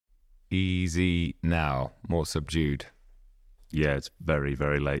easy now, more subdued. Yeah, it's very,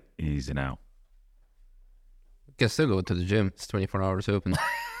 very late. Easy now. Can still go to the gym. It's 24 hours open.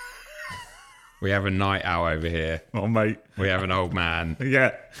 We have a night owl over here. Oh, mate. We have an old man.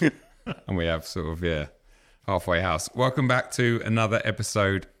 Yeah. And we have halfway house. Welcome back to another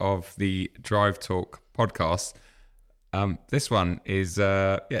episode of the Drive Talk podcast. This one is,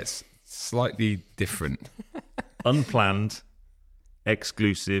 it's slightly different. Unplanned,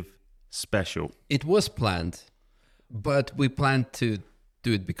 exclusive, special. It was planned, but we planned to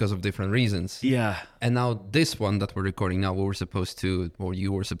do it because of different reasons. Yeah. And now this one that we're recording now, you were supposed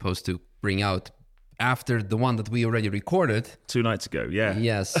to bring out after the one that we already recorded. 2 nights ago, yeah.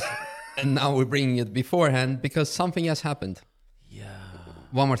 Yes. And now we're bringing it beforehand because something has happened. Yeah.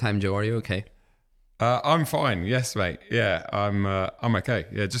 One more time, Joe, are you okay? I'm fine. Yes, mate. Yeah, I'm okay.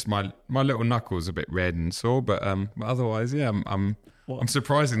 Yeah, just my little knuckles a bit red and sore, but otherwise, yeah, I'm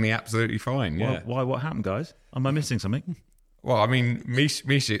surprisingly absolutely fine. Yeah. Why? What happened, guys? Am I missing something? Well, I mean,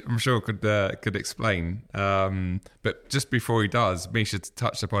 Misha, I'm sure could explain. But just before he does, Misha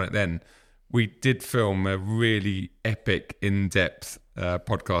touched upon it. Then we did film a really epic, in-depth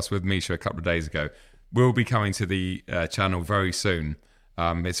podcast with Misha a couple of days ago. We'll be coming to the channel very soon.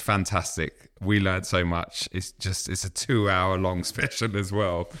 It's fantastic. We learned so much. It's a 2-hour long special as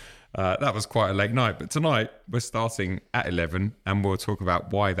well. That was quite a late night. But tonight we're starting at 11 and we'll talk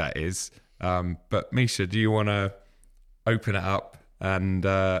about why that is. But Misha, do you want to open it up and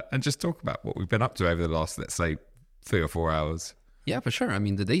just talk about what we've been up to over the last, let's say, 3 or 4 hours? Yeah, for sure. I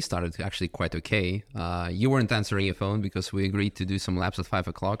mean, the day started actually quite okay. You weren't answering your phone because we agreed to do some laps at 5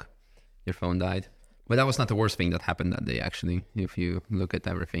 o'clock. Your phone died. But that was not the worst thing that happened that day, actually, if you look at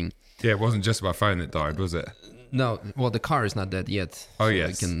everything. Yeah, it wasn't just my phone that died, was it? No, well, the car is not dead yet. Oh, so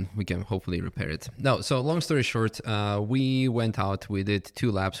yes. We can hopefully repair it. No, so long story short, we went out, we did 2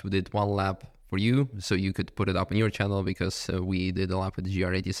 laps. We did 1 lap for you, so you could put it up on your channel because we did a lap with the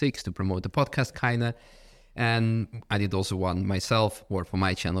GR86 to promote the podcast, kinda. And I did also one myself, or for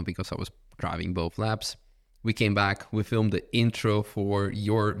my channel, because I was driving both laps. We came back, we filmed the intro for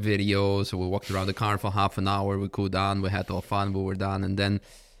your video, so we walked around the car for half an hour, we cooled down, we had all fun, we were done, and then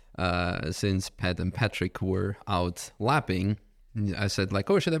since Pat and Patrick were out lapping, I said like,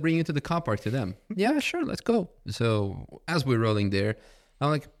 oh, should I bring you to the car park to them? Yeah, sure, let's go. So as we're rolling there,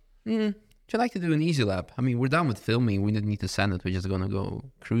 I'm like, would you like to do an easy lap? I mean, we're done with filming, we didn't need to send it, we're just gonna go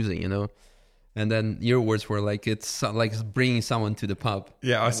cruising, you know? And then your words were like, it's like bringing someone to the pub.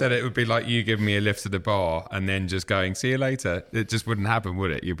 Yeah, I said it would be like you giving me a lift to the bar and then just going, see you later. It just wouldn't happen,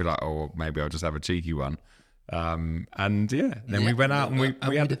 would it? You'd be like, oh, maybe I'll just have a cheeky one. And yeah, then we went out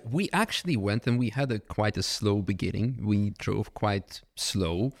and we actually went and we had quite a slow beginning. We drove quite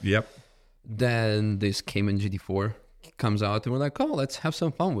slow. Yep. Then this Cayman GT4 comes out and we're like, oh, let's have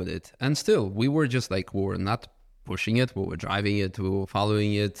some fun with it. And still, we were just like, we were not pushing it, we were driving it, we were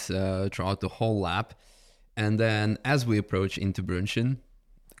following it throughout the whole lap. And then as we approach into Brunchen,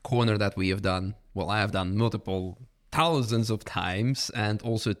 corner that we have done, well, I have done multiple thousands of times and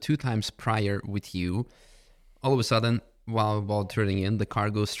also 2 times prior with you, all of a sudden, while turning in, the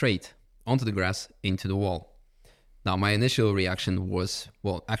car goes straight onto the grass, into the wall. Now, my initial reaction was,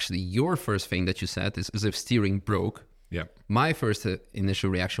 well, actually, your first thing that you said is as if steering broke. Yeah. My first initial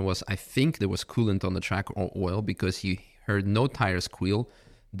reaction was, I think there was coolant on the track or oil because you heard no tires squeal.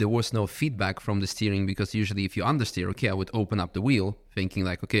 There was no feedback from the steering because usually if you understeer, okay, I would open up the wheel thinking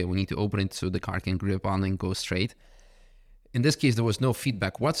like, okay, we need to open it so the car can grip on and go straight. In this case, there was no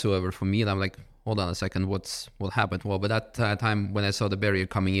feedback whatsoever for me. And I'm like, hold on a second, what happened? Well, by that time when I saw the barrier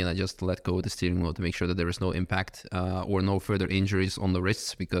coming in, I just let go of the steering wheel to make sure that there is no impact or no further injuries on the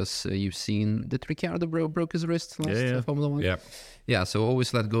wrists because you've seen that Ricciardo broke his wrist last Formula 1. Yeah. Yeah, so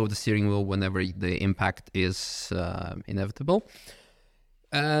always let go of the steering wheel whenever the impact is inevitable.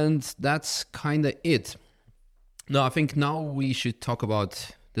 And that's kind of it. No, I think now we should talk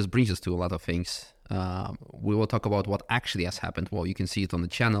about, this brings us to a lot of things. We will talk about what actually has happened. Well, you can see it on the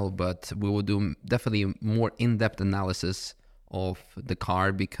channel, but we will do definitely more in-depth analysis of the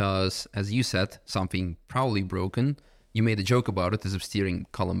car because, as you said, something probably broken. You made a joke about it as if steering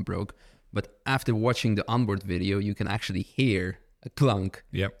column broke, but after watching the onboard video, you can actually hear a clunk.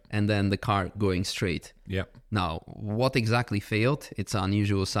 Yep. And then the car going straight. Yep. Now, what exactly failed? It's an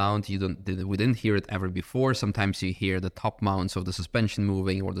unusual sound. We didn't hear it ever before. Sometimes you hear the top mounts of the suspension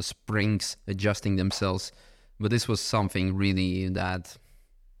moving or the springs adjusting themselves. But this was something really that,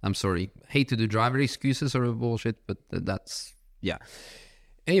 I'm sorry, hate to do driver excuses or bullshit, but that's, yeah.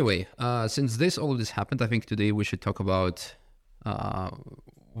 Anyway, since all of this happened, I think today we should talk about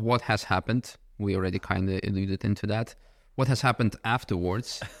what has happened. We already kind of alluded into that. What has happened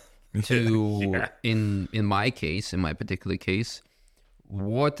afterwards, to in my case, in my particular case,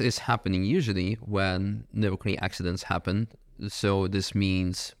 what is happening usually when Nürburgring accidents happen. So this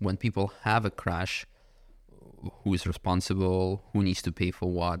means when people have a crash, who is responsible, who needs to pay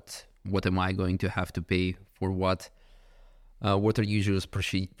for what am I going to have to pay for what are usual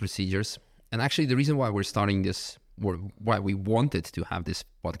procedures. And actually the reason why we're starting this, or why we wanted to have this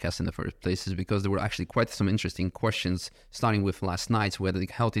podcast in the first place, is because there were actually quite some interesting questions, starting with last night's. We had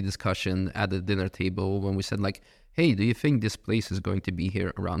a healthy discussion at the dinner table when we said like, hey, do you think this place is going to be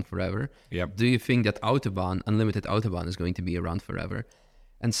here around forever? Yep. Do you think that unlimited Autobahn is going to be around forever?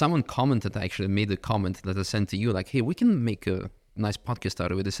 And someone commented, actually made a comment that I sent to you, like, hey, we can make a nice podcast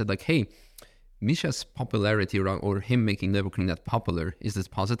out of it. They said like, hey, Misha's popularity around, or him making Nürburgring that popular, is this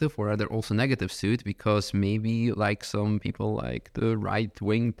positive, or are there also negatives to it? Because maybe like some people, like the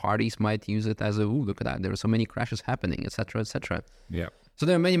right-wing parties, might use it as a, ooh, look at that, there are so many crashes happening, etc., etc. Yeah. So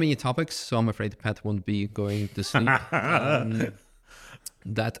there are many, many topics. So I'm afraid Pat won't be going to sleep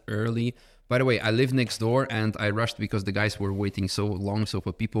that early. By the way, I live next door and I rushed because the guys were waiting so long. So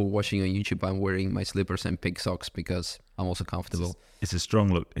for people watching on YouTube, I'm wearing my slippers and pig socks because I'm also comfortable. It's a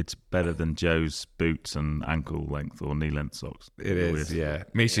strong look. It's better than Joe's boots and ankle length or knee length socks. It is, yeah.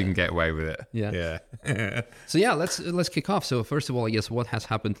 Misha can get away with it. Yeah. Yeah. So yeah, let's kick off. So first of all, I guess what has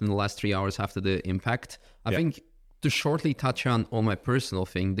happened in the last 3 hours after the impact? I think to shortly touch on my personal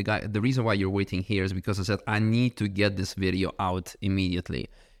thing, the reason why you're waiting here is because I said I need to get this video out immediately.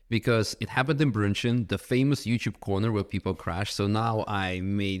 Because it happened in Brunchen, the famous YouTube corner where people crash. So now I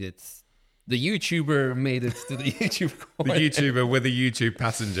made it. The YouTuber made it to the YouTube corner. The YouTuber with a YouTube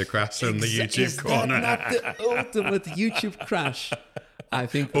passenger crash on the YouTube corner. Is that not the ultimate YouTube crash? I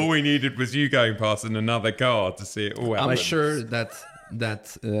think all we needed was you going past in another car to see it all happen. I'm sure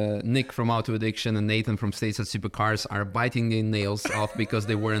that Nick from Auto Addiction and Nathan from States at Supercars are biting their nails off because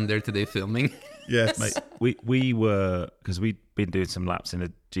they weren't there today filming. Yes. Mate, we were, because we'd been doing some laps in a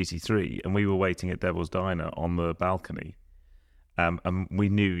GT3 and we were waiting at Devil's Diner on the balcony. And we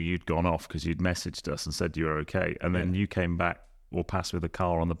knew you'd gone off because you'd messaged us and said you were okay. And then you came back or passed with a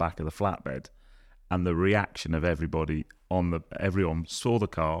car on the back of the flatbed. And the reaction of everybody everyone saw the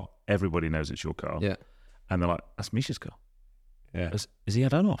car. Everybody knows it's your car. Yeah. And they're like, that's Misha's car. Yeah. Is he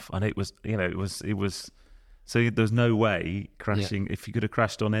had on off? And it was. So there's no way crashing. Yeah. If you could have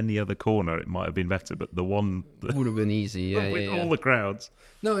crashed on any other corner, it might have been better. But the one would have been easy. Yeah, with all the crowds.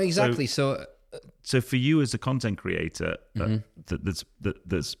 No, exactly. So for you as a content creator, that's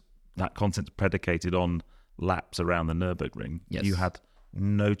that content's predicated on laps around the Nürburgring. Yes. You had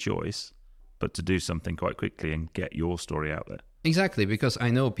no choice but to do something quite quickly and get your story out there. Exactly, because I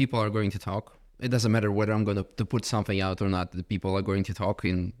know people are going to talk. It doesn't matter whether I'm going to put something out or not. The people are going to talk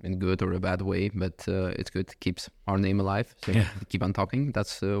in good or a bad way, but it's good. It keeps our name alive. So keep on talking.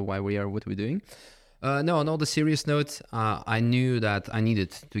 That's why we are what we're doing. No, on all the serious notes, I knew that I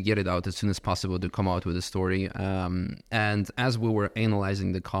needed to get it out as soon as possible to come out with a story. And as we were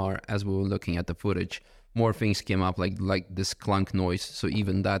analyzing the car, as we were looking at the footage, more things came up like this clunk noise. So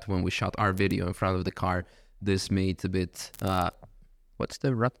even that, when we shot our video in front of the car, this made a bit... what's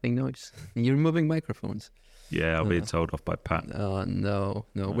the rattling noise? You're moving microphones. Yeah, I'll be told off by Pat. No.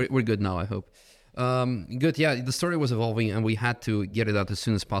 We're good now, I hope. Good, yeah, the story was evolving and we had to get it out as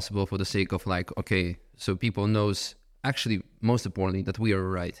soon as possible for the sake of like, okay, so people knows, actually, most importantly, that we are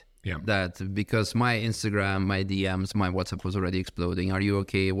right. Yeah. That because my Instagram, my DMs, my WhatsApp was already exploding. Are you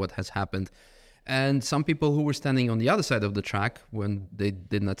okay? What has happened? And some people who were standing on the other side of the track when they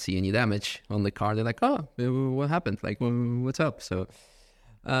did not see any damage on the car, they're like, oh, what happened? Like, what's up? So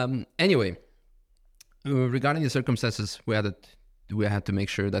anyway, regarding the circumstances, we had to make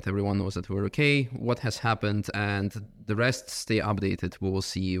sure that everyone knows that we're okay, what has happened, and the rest stay updated. We will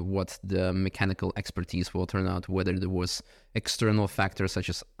see what the mechanical expertise will turn out, whether there was external factors such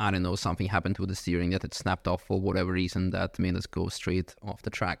as, I don't know, something happened with the steering that it snapped off for whatever reason that made us go straight off the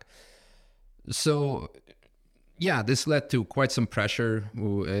track. So, yeah, this led to quite some pressure.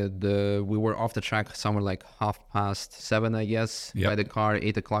 We were off the track somewhere like 7:30, I guess, by the car.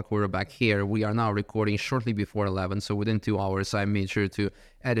 8 o'clock, we were back here. We are now recording shortly before 11. So within 2 hours, I made sure to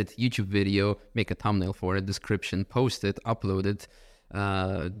edit YouTube video, make a thumbnail for it, description, post it, upload it.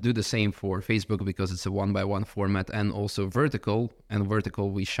 Do the same for Facebook because it's a 1x1 format, and also vertical. And vertical,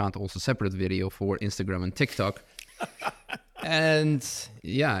 we shot also separate video for Instagram and TikTok. And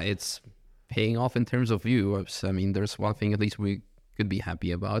yeah, it's paying off in terms of views. I mean, there's one thing at least we could be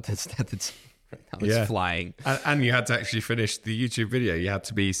happy about. It's that it's right now it's flying. And you had to actually finish the YouTube video. You had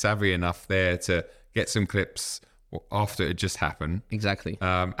to be savvy enough there to get some clips after it just happened. Exactly.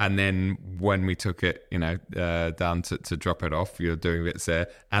 And then when we took it, down to drop it off, you're doing bits there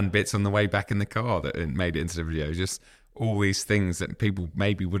and bits on the way back in the car that it made it into the video. Just all these things that people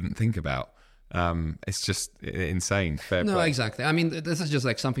maybe wouldn't think about. It's just insane. Fair play. Exactly. I mean, this is just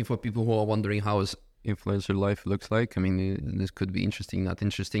like something for people who are wondering how is influencer life looks like. I mean, this could be interesting, not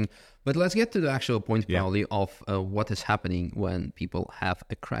interesting. But let's get to the actual point, probably, of what is happening when people have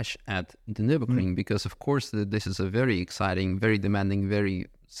a crash at the Nürburgring. Because, of course, this is a very exciting, very demanding,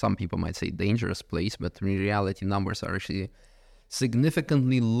 some people might say dangerous place. But in reality, numbers are actually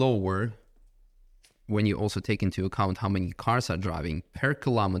significantly lower when you also take into account how many cars are driving. Per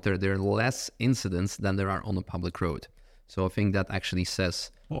kilometer, there are less incidents than there are on a public road. So I think that actually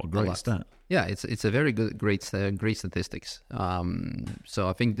says what a great stat. Yeah, it's a very great statistics. So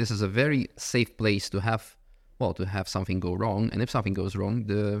I think this is a very safe place to have something go wrong. And if something goes wrong,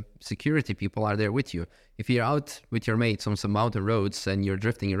 the security people are there with you. If you're out with your mates on some mountain roads and you're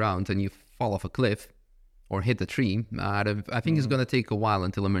drifting around and you fall off a cliff or hit a tree, I think it's going to take a while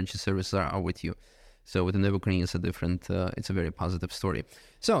until emergency services are with you. So with the Nürburgring, it's a very positive story.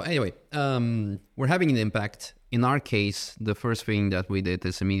 So anyway, we're having an impact. In our case, the first thing that we did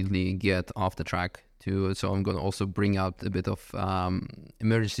is immediately get off the track. So I'm going to also bring out a bit of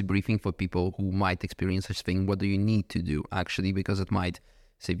emergency briefing for people who might experience such thing. What do you need to do, actually, because it might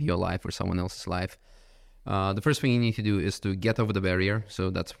save your life or someone else's life. The first thing you need to do is to get over the barrier.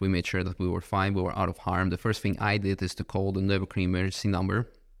 So we made sure that we were fine, we were out of harm. The first thing I did is to call the Nürburgring emergency number.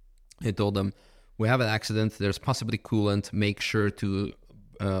 I told them, we have an accident, there's possibly coolant, make sure to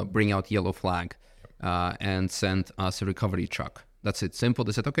bring out yellow flag and send us a recovery truck. That's it, simple.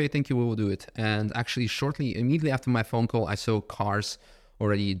 They said, okay, thank you, we will do it. And actually, immediately after my phone call, I saw cars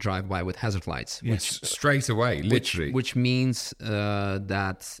already drive by with hazard lights. Yes, straight away, literally. Which means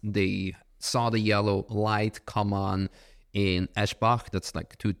that they saw the yellow light come on in Eschbach, that's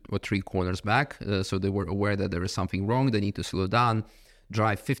like 2 or 3 corners back. So they were aware that there is something wrong, they need to slow down,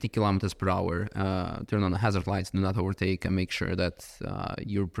 drive 50 kilometers per hour, turn on the hazard lights, do not overtake, and make sure that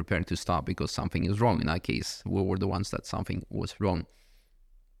you're prepared to stop because something is wrong. In that case, we were the ones that something was wrong.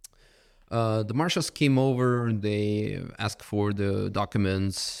 The marshals came over, they asked for the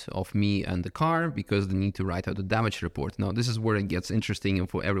documents of me and the car because they need to write out a damage report. Now, this is where it gets interesting and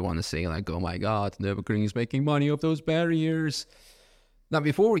for everyone to say like, oh my God, Nürburgring is making money off those barriers. Now,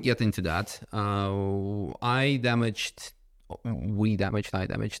 before we get into that, I damaged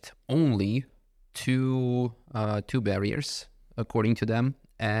only two barriers, according to them,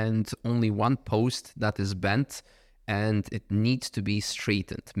 and only one post that is bent, and it needs to be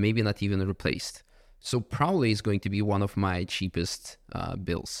straightened, maybe not even replaced. So probably it's going to be one of my cheapest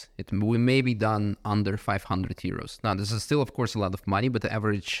bills. We may be done under 500 euros. Now, this is still, of course, a lot of money, but the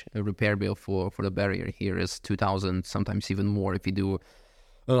average repair bill for the barrier here is 2,000, sometimes even more if you do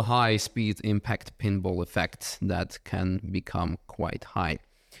a high-speed impact pinball effect that can become quite high.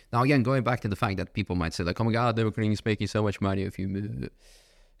 Now, again, going back to the fact that people might say, like, oh my God, Nürburgring is making so much money if you...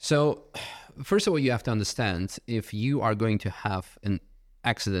 So, first of all, you have to understand, if you are going to have an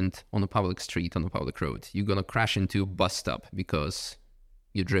accident on a public street, on a public road, you're going to crash into a bus stop because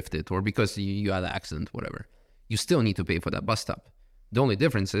you drifted or because you had an accident, whatever. You still need to pay for that bus stop. The only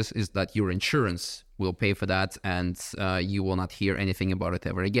difference is that your insurance will pay for that and you will not hear anything about it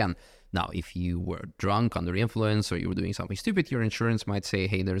ever again. Now, if you were drunk, under influence, or you were doing something stupid, your insurance might say,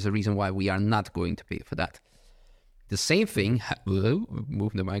 hey, there's a reason why we are not going to pay for that. The same thing,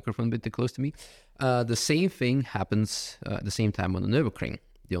 move the microphone a bit too close to me. The same thing happens at the same time on the Nürburgring.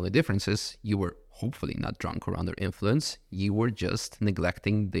 The only difference is you were hopefully not drunk or under influence. You were just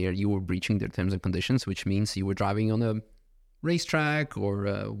you were breaching their terms and conditions, which means you were driving on a racetrack or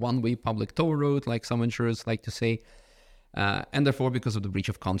a one-way public toll road, like some insurers like to say. And therefore, because of the breach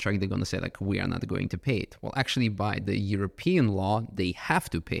of contract, they're going to say, like, we are not going to pay it. Well, actually, by the European law, they have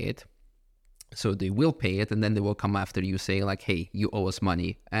to pay it. So they will pay it, and then they will come after you saying, like, hey, you owe us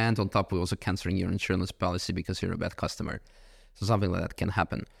money. And on top, we're also canceling your insurance policy because you're a bad customer. So something like that can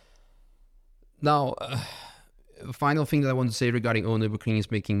happen. Now, final thing that I want to say regarding Nürburgring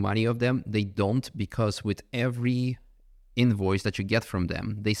is making money of them. They don't, because with every invoice that you get from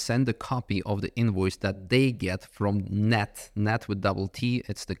them, they send a copy of the invoice that they get from Net with double T.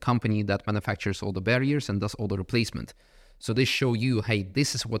 It's the company that manufactures all the barriers and does all the replacement. So they show you, hey,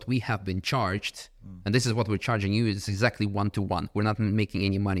 this is what we have been charged, and this is what we're charging you. It's exactly 1-to-1. We're not making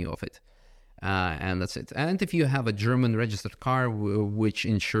any money off it. And that's it. And if you have a German registered car, which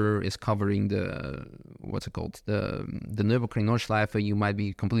insurer is covering the Nürburgring Nordschleife, you might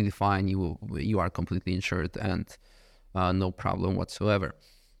be completely fine. You are completely insured and no problem whatsoever.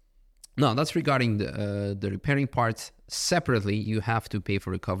 No, that's regarding the repairing parts. Separately, you have to pay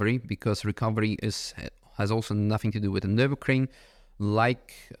for recovery, because recovery has also nothing to do with the Nürburgring.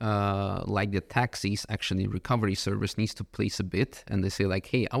 Like the taxis, actually, recovery service needs to place a bid, and they say like,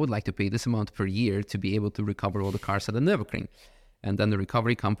 hey, I would like to pay this amount per year to be able to recover all the cars at the Nürburgring. And then the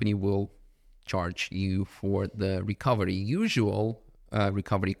recovery company will charge you for the recovery. Usual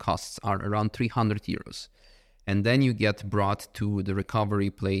recovery costs are around 300 euros. And then you get brought to the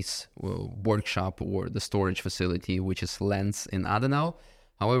recovery place, workshop, or the storage facility, which is Lenz in Adenau.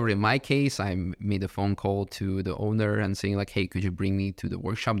 However, in my case, I made a phone call to the owner and saying like, hey, could you bring me to the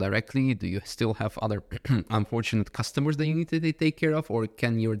workshop directly? Do you still have other unfortunate customers that you need to take care of? Or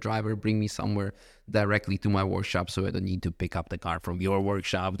can your driver bring me somewhere directly to my workshop so I don't need to pick up the car from your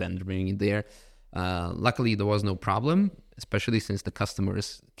workshop, then bring it there? Luckily, there was no problem, especially since the customer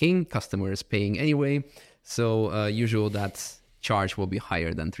is king, customer is paying anyway. So usually that charge will be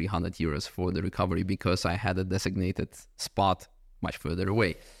higher than 300 euros for the recovery, because I had a designated spot much further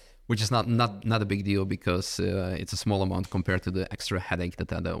away, which is not a big deal, because it's a small amount compared to the extra headache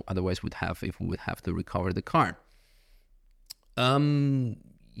that otherwise would have if we would have to recover the car.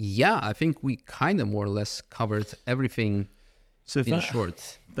 Yeah, I think we kind of more or less covered everything. So if in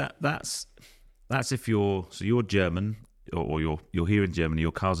short, that's if you're German, or you're here in Germany,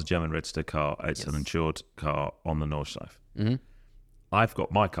 your car's a German registered car, it's an insured car on the Nordschleife. Mm-hmm. I've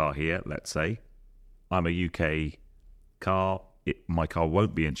got my car here, let's say. I'm a UK car. My car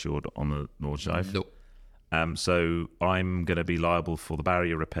won't be insured on the Nordschleife. No. So I'm going to be liable for the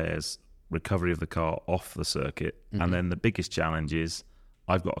barrier repairs, recovery of the car off the circuit. Mm-hmm. And then the biggest challenge is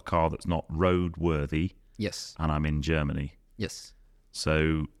I've got a car that's not roadworthy. Yes. And I'm in Germany. Yes.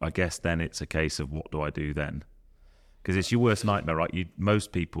 So I guess then it's a case of, what do I do then? Because it's your worst nightmare, right?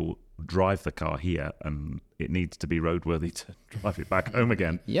 Most people drive the car here, and it needs to be roadworthy to drive it back home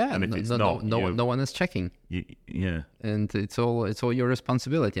again. Yeah, and if it's not, no one is checking. Yeah, and it's all your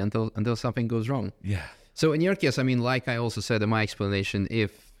responsibility until something goes wrong. Yeah. So in your case, I mean, like I also said in my explanation,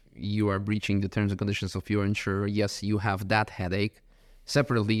 if you are breaching the terms and conditions of your insurer, yes, you have that headache.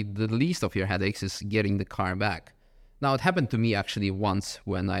 Separately, the least of your headaches is getting the car back. Now, it happened to me actually once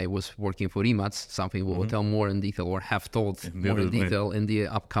when I was working for Rimac, something we will tell more in detail, or have told more in detail in the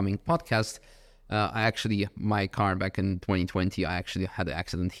upcoming podcast. My car back in 2020, I actually had an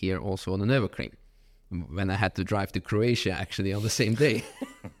accident here also on the Nürburgring, when I had to drive to Croatia actually on the same day,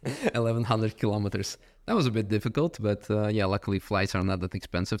 1,100 kilometers. That was a bit difficult, but luckily flights are not that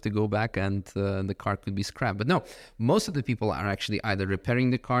expensive to go back, and the car could be scrapped. But no, most of the people are actually either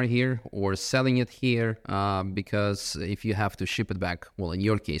repairing the car here or selling it here, because if you have to ship it back, well, in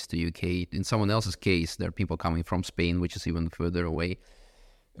your case to UK, in someone else's case, there are people coming from Spain, which is even further away.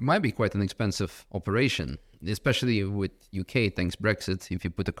 It might be quite an expensive operation, especially with UK, thanks Brexit. If you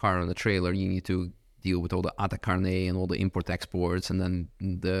put a car on a trailer, you need to deal with all the ATA-carnet and all the import-exports, and then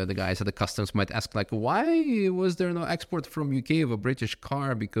the guys at the customs might ask, like, why was there no export from UK of a British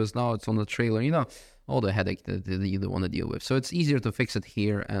car, because now it's on the trailer, all the headache that you don't want to deal with. So it's easier to fix it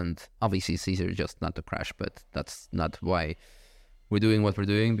here, and obviously it's easier just not to crash, but that's not why we're doing what we're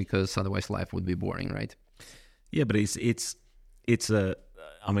doing, because otherwise life would be boring, right? Yeah, but it's a...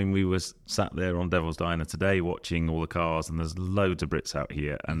 I mean, we was sat there on Devil's Diner today watching all the cars, and there's loads of Brits out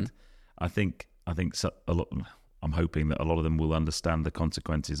here, and I think a lot. I'm hoping that a lot of them will understand the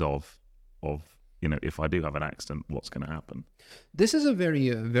consequences of if I do have an accident, what's going to happen. This is a very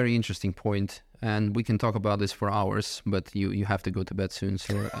very interesting point, and we can talk about this for hours. But you have to go to bed soon,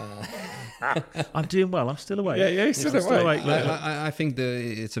 so I'm doing well. I'm still awake. Yeah, you're still awake. I think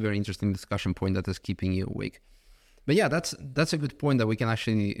it's a very interesting discussion point that is keeping you awake. But yeah, that's a good point that we can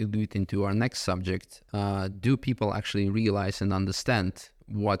actually allude into our next subject. Do people actually realize and understand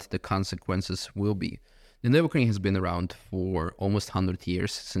what the consequences will be? The Nürburgring has been around for almost 100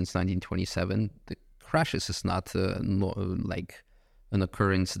 years, since 1927. The crashes is not like an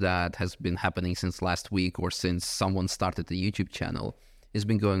occurrence that has been happening since last week or since someone started the YouTube channel. It's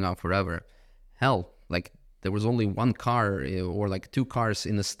been going on forever. Hell, like there was only one car or like two cars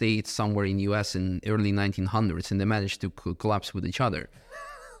in a state somewhere in US in early 1900s, and they managed to collapse with each other.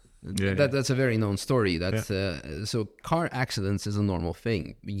 That's a very known story. So car accidents is a normal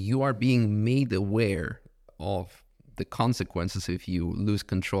thing. You are being made aware of the consequences if you lose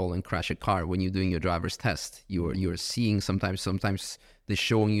control and crash a car when you're doing your driver's test. You're seeing sometimes they're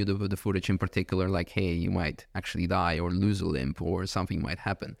showing you the footage in particular, like, hey, you might actually die or lose a limb or something might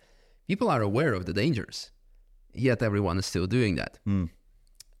happen. People are aware of the dangers, yet everyone is still doing that.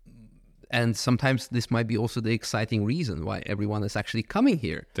 And sometimes this might be also the exciting reason why everyone is actually coming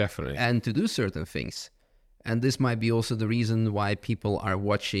here. Definitely. And to do certain things. And this might be also the reason why people are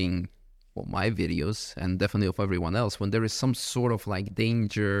watching my videos and definitely of everyone else when there is some sort of like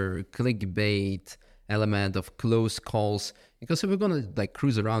danger, clickbait element of close calls. Because if we're gonna like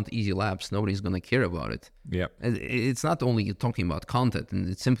cruise around easy laps, nobody's gonna care about it. Yeah. It's not only talking about content, and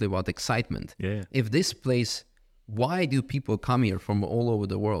it's simply about excitement. Yeah. If this place, why do people come here from all over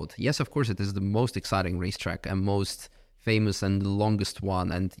the world? Yes, of course, it is the most exciting racetrack and most famous and the longest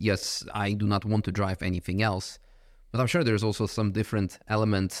one. And yes, I do not want to drive anything else. But I'm sure there's also some different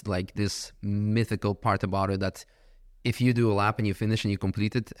elements, like this mythical part about it, that if you do a lap and you finish and you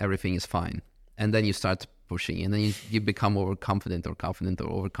complete it, everything is fine. And then you start pushing, and then you become overconfident or confident or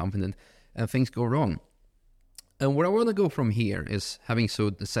overconfident, and things go wrong. And where I want to go from here is having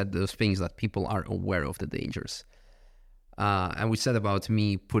said those things that people are aware of the dangers. And we said about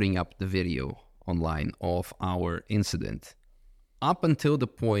me putting up the video online of our incident up until the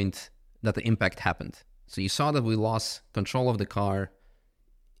point that the impact happened. So you saw that we lost control of the car,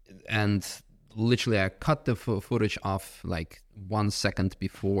 and literally I cut the footage off like 1 second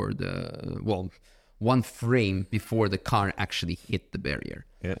before one frame before the car actually hit the barrier.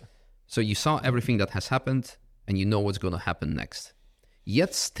 Yeah. So you saw everything that has happened, and you know what's going to happen next.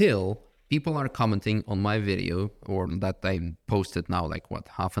 Yet still, people are commenting on my video, or that I posted now like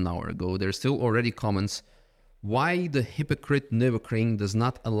half an hour ago. There's still already comments. Why the hypocrite Nürburgring does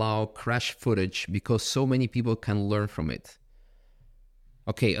not allow crash footage because so many people can learn from it.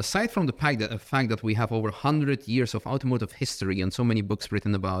 Okay, aside from the fact that we have over 100 years of automotive history and so many books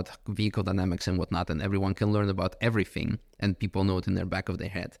written about vehicle dynamics and whatnot, and everyone can learn about everything, and people know it in their back of their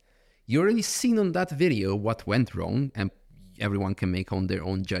head. You already seen on that video what went wrong, and everyone can make on their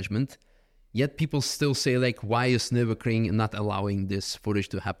own judgment. Yet people still say, like, why is Nürburgring not allowing this footage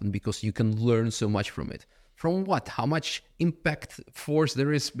to happen? Because you can learn so much from it. From what? How much impact force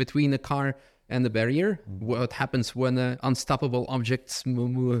there is between a car and the barrier? What happens when an unstoppable object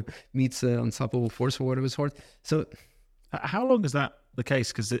meets an unstoppable force or whatever it's called? So, how long is that the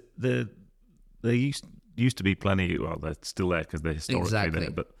case? Because there used to be plenty. Well, they're still there because they're historically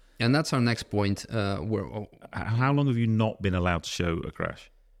there. But and that's our next point. How long have you not been allowed to show a crash?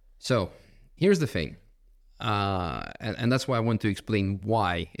 So here's the thing. And that's why I want to explain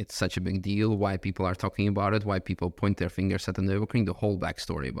why it's such a big deal, why people are talking about it, why people point their fingers at the Nürburgring, the whole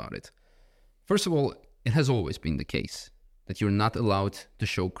backstory about it. First of all, it has always been the case that you're not allowed to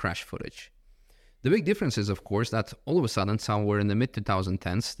show crash footage. The big difference is, of course, that all of a sudden, somewhere in the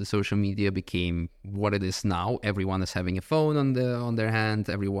mid-2010s, the social media became what it is now. Everyone is having a phone on their hand.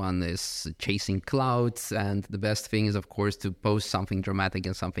 Everyone is chasing clouds. And the best thing is, of course, to post something dramatic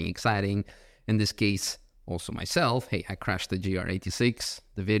and something exciting. In this case, also myself, hey, I crashed the GR86.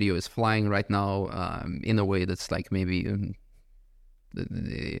 The video is flying right now in a way that's like maybe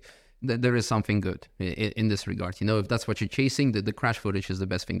there is something good in this regard. You know, if that's what you're chasing, the crash footage is the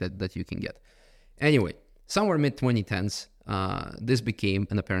best thing that you can get. Anyway, somewhere mid-2010s, this became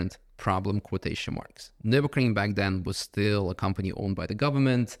an apparent problem, quotation marks. Nürburgring back then was still a company owned by the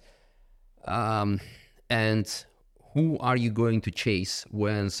government. And who are you going to chase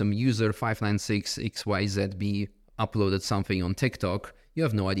when some user 596XYZB uploaded something on TikTok? You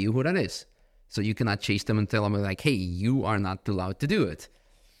have no idea who that is. So you cannot chase them and tell them like, hey, you are not allowed to do it.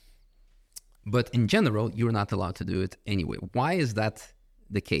 But in general, you're not allowed to do it anyway. Why is that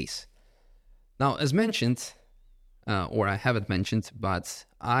the case? Now, as mentioned, or I haven't mentioned, but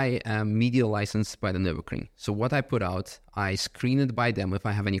I am media licensed by the Nürburgring. So what I put out, I screen it by them if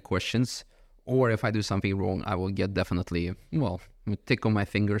I have any questions, or if I do something wrong, I will get definitely, a tick on my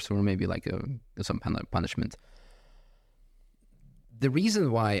fingers or maybe like some punishment. The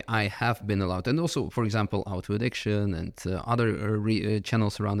reason why I have been allowed, and also, for example, Auto Addiction and other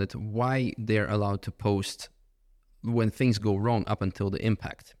channels around it, why they're allowed to post when things go wrong up until the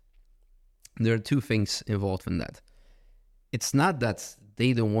impact. There are two things involved in that. It's not that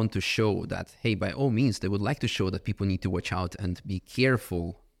they don't want to show that, hey, by all means, they would like to show that people need to watch out and be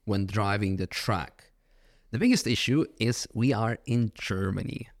careful when driving the track. The biggest issue is we are in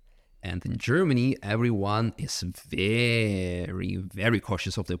Germany. And in Germany, everyone is very, very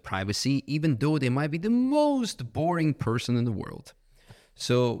cautious of their privacy, even though they might be the most boring person in the world.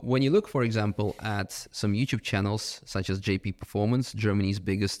 So when you look, for example, at some YouTube channels, such as JP Performance, Germany's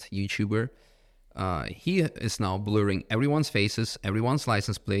biggest YouTuber, he is now blurring everyone's faces, everyone's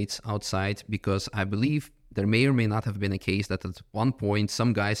license plates outside, because I believe there may or may not have been a case that at one point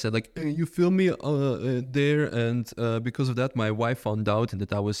some guy said like, hey, you filmed me there, and because of that my wife found out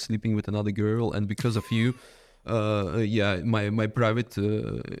that I was sleeping with another girl, and because of you, my private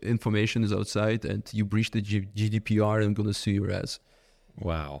information is outside, and you breached the GDPR, and I'm gonna sue your ass.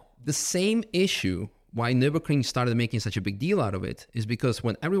 Wow. The same issue why Nürburgring started making such a big deal out of it is because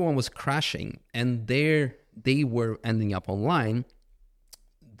when everyone was crashing and they were ending up online,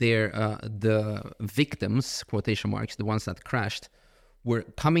 the victims, quotation marks, the ones that crashed, were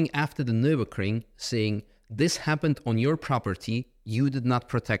coming after the Nürburgring saying, this happened on your property, you did not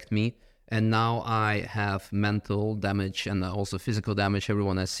protect me, and now I have mental damage and also physical damage.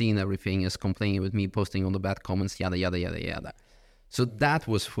 Everyone has seen everything, is complaining with me, posting on the bad comments, yada, yada, yada, yada. So that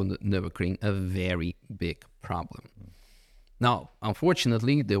was for the Nürburgring a very big problem. Now,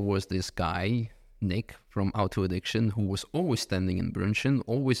 unfortunately, there was this guy, Nick, from Auto Addiction, who was always standing in Brunchen,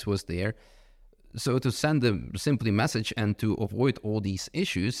 always was there. So to send a simply message and to avoid all these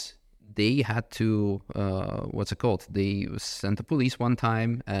issues, they had to, they sent the police one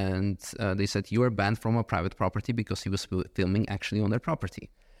time and they said, you are banned from a private property because he was filming actually on their property.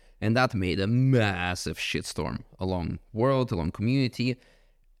 And that made a massive shitstorm along world, along community.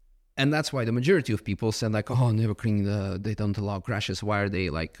 And that's why the majority of people said like, oh, Nürburgring, they don't allow crashes. Why are they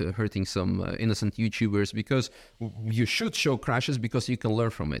like hurting some innocent YouTubers? Because you should show crashes because you can learn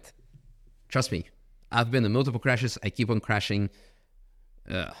from it. Trust me, I've been in multiple crashes. I keep on crashing.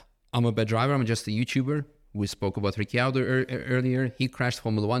 I'm a bad driver. I'm just a YouTuber. We spoke about Ricciardo earlier. He crashed.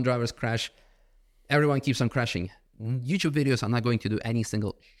 Formula One drivers crash. Everyone keeps on crashing. YouTube videos are not going to do any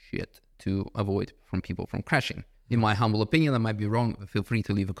single shit to avoid from people from crashing. In my humble opinion, I might be wrong. Feel free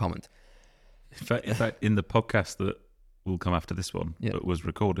to leave a comment. In fact, in the podcast that will come after this one, but was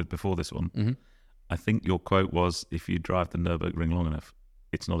recorded before this one, I think your quote was, if you drive the Nürburgring long enough,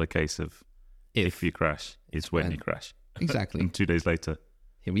 it's not a case of if you crash, it's when you crash. Exactly. And 2 days later,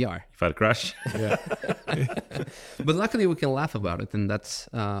 here we are. you've had a crash. Yeah. But luckily we can laugh about it, and that's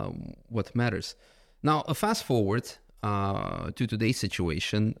what matters. Now, a fast forward to today's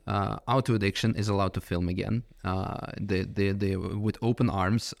situation, Auto Addiction is allowed to film again. They with open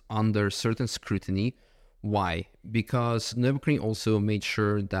arms under certain scrutiny. Why? Because Nürburgring also made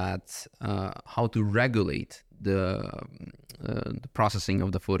sure that how to regulate the processing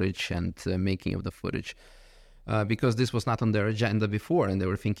of the footage and making of the footage. Because this was not on their agenda before, and they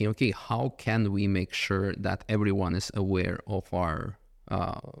were thinking, okay, how can we make sure that everyone is aware of our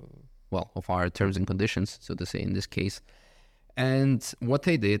terms and conditions, so to say, in this case. And what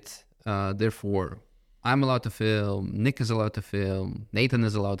they did, therefore, I'm allowed to film, Nick is allowed to film, Nathan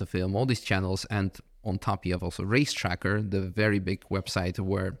is allowed to film, all these channels, and on top you have also Race Tracker, the very big website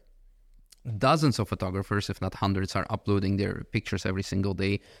where dozens of photographers, if not hundreds, are uploading their pictures every single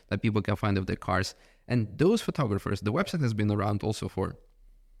day that people can find of their cars. And those photographers, the website has been around also for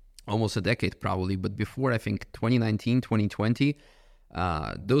almost a decade probably, but before I think 2019, 2020,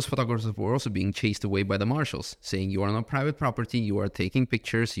 those photographers were also being chased away by the marshals, saying you are on a private property, you are taking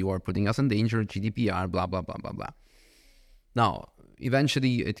pictures, you are putting us in danger, GDPR, blah, blah, blah, blah, blah. Now,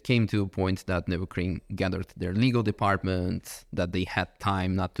 eventually it came to a point that Nürburgring gathered their legal department, that they had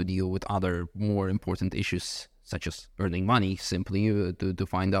time not to deal with other more important issues, such as earning money, simply to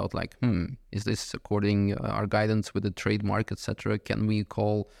find out like, is this according our guidance with the trademark, etc.? Can we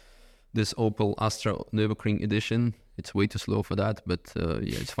call this Opel Astra Nürburgring edition? It's way too slow for that, but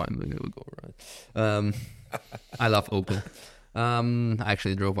it's fine. We'll go right. I love Opel. I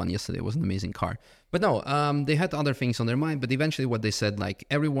actually drove one yesterday. It was an amazing car. But no, they had other things on their mind. But eventually what they said, like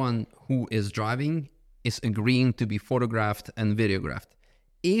everyone who is driving is agreeing to be photographed and videographed.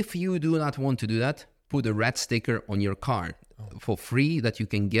 If you do not want to do that, put a red sticker on your car for free that you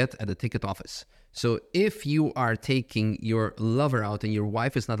can get at the ticket office. So if you are taking your lover out and your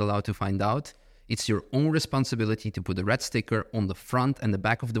wife is not allowed to find out, it's your own responsibility to put a red sticker on the front and the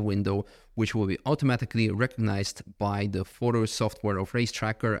back of the window, which will be automatically recognized by the photo software of Race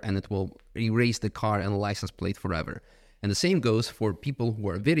Tracker, and it will erase the car and the license plate forever. And the same goes for people who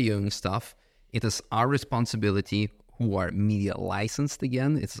are videoing stuff. It is our responsibility, who are media licensed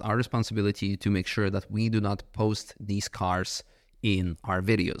again, it's our responsibility to make sure that we do not post these cars in our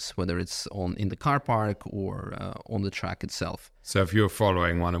videos, whether it's in the car park or on the track itself. So if you're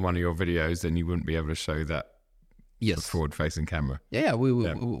following one of your videos, then you wouldn't be able to show that forward-facing camera. Yeah,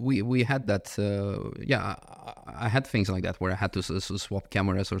 we had that. I had things like that where I had to swap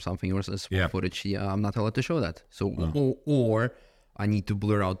cameras or something, or swap footage. Yeah, I'm not allowed to show that. So or I need to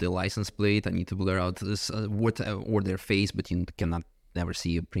blur out the license plate. I need to blur out this or their face, but you cannot never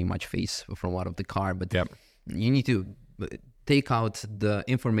see a pretty much face from out of the car. But you need to take out the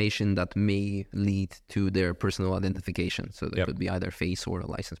information that may lead to their personal identification. So that could be either face or a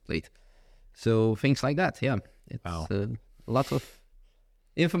license plate. So things like that, it's a lot of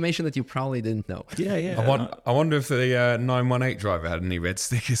Information that you probably didn't know. Yeah. I wonder if the 918 driver had any red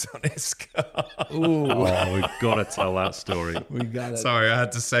stickers on his car. Ooh, Oh, we've got to tell that story. we got it. Sorry, I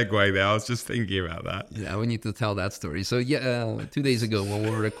had to segue there. I was just thinking about that. Yeah, we need to tell that story. So 2 days ago when we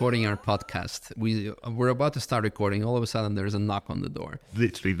were recording our podcast, we were about to start recording. All of a sudden, there's a knock on the door.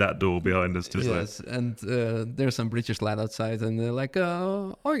 Literally that door behind us just Yes, and there's some British lad outside, and they're like,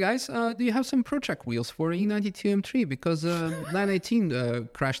 "Oh, guys, do you have some ProTrack wheels for E92 M3? Because 918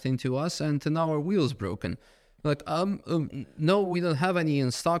 crashed into us, and now our wheel's broken." Like, no, we don't have any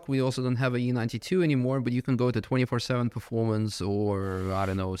in stock. We also don't have a E92 anymore. But you can go to 24/7 Performance, or I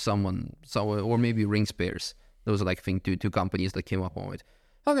don't know, someone, or maybe Ring Spares. Those are like, I think, two companies that came up on it.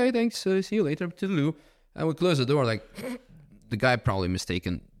 Okay, thanks. See you later. Toodaloo. And we close the door. Like, the guy probably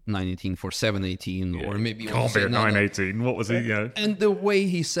mistaken 918 for 718, or maybe can't be a 918. What was he? And the way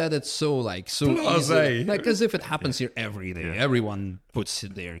he said it, so easy, like as if it happens here every day. Everyone puts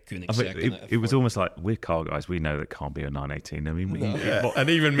their Koenigsegg. It was almost like, we're car guys. We know that can't be a 918. I mean, And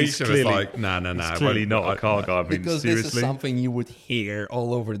even Misha was like, no. It's clearly not a car guy. I mean, because seriously. this is something you would hear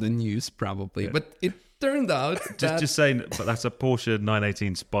all over the news probably. But it turned out just saying, but that's a Porsche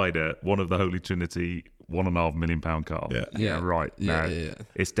 918 Spider, one of the Holy Trinity, £1.5 million car. Right. Yeah.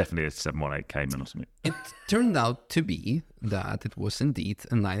 It's definitely a 718 Cayman or something. It turned out to be that it was indeed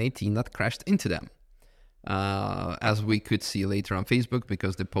a 918 that crashed into them. As we could see later on Facebook,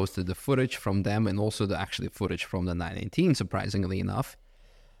 because they posted the footage from them and also the actually footage from the 918, surprisingly enough.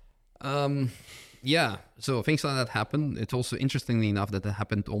 So things like that happened. It's also interestingly enough that it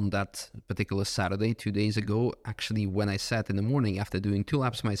happened on that particular Saturday 2 days ago. Actually, when I sat in the morning after doing 2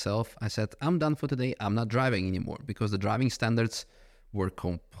 laps myself, I said, I'm done for today. I'm not driving anymore, because the driving standards were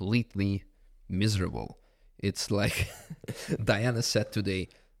completely miserable. It's like Diana said today,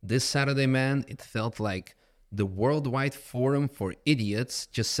 this Saturday, man, it felt like the Worldwide Forum for Idiots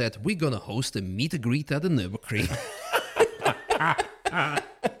just said, we're going to host a meet and greet at the Nürburgring.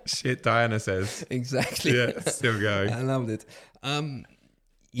 Shit, Diana says. Exactly. Yeah, still going. I loved it.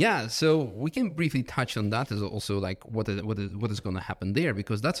 So we can briefly touch on that as also like what is going to happen there,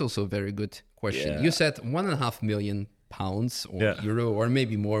 because that's also a very good question. Yeah. You said £1.5 million or euro, or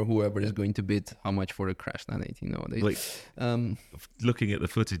maybe more, whoever is going to bid how much for a crash 918 nowadays. Looking at the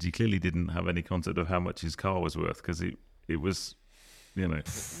footage, he clearly didn't have any concept of how much his car was worth, because it was,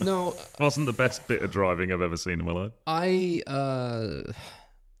 no, wasn't the best bit of driving I've ever seen in my life.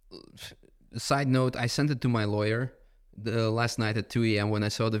 Side note, I sent it to my lawyer last night at 2 a.m. when I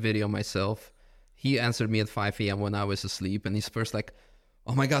saw the video myself. He answered me at 5 a.m. when I was asleep, and he's first like,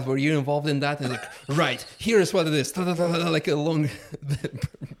 oh my God, were you involved in that? And like, right, here's what it is. Like a long...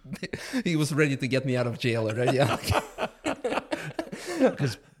 He was ready to get me out of jail already.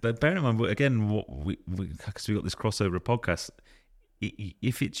 Because bear in mind, again, because we got this crossover podcast,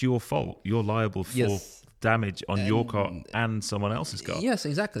 if it's your fault, you're liable for damage on your car and someone else's car. Yes,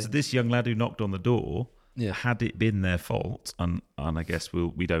 exactly. So this young lad who knocked on the door, had it been their fault, and I guess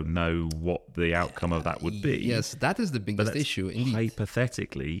we don't know what the outcome of that would be. Yes, that is the biggest issue. Indeed.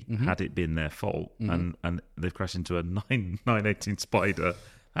 Hypothetically, had it been their fault, and they've crashed into a 918 Spider,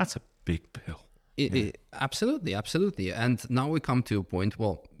 that's a big bill. Absolutely. And now we come to a point,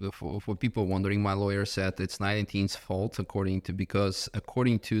 well, for people wondering, my lawyer said it's 918's fault according to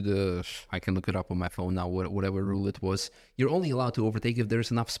the, I can look it up on my phone now, whatever rule it was, you're only allowed to overtake if there's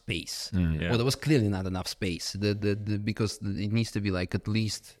enough space. Well, there was clearly not enough space, because it needs to be like at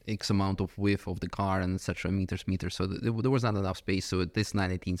least X amount of width of the car and etc. meters. So there was not enough space, so it is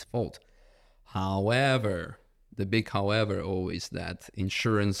 918's fault. However, the big however always that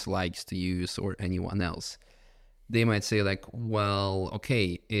insurance likes to use, or anyone else. They might say like, well,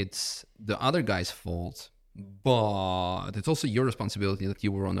 okay, it's the other guy's fault, but it's also your responsibility that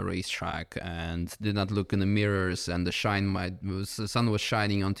you were on a racetrack and did not look in the mirrors, and the sun was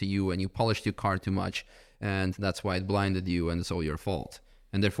shining onto you and you polished your car too much, and that's why it blinded you, and it's all your fault.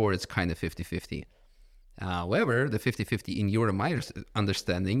 And therefore it's kind of 50-50. However, the 50-50 in your and my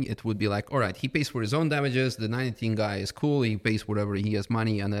understanding, it would be like, all right, he pays for his own damages, the 918 guy is cool, he pays whatever he has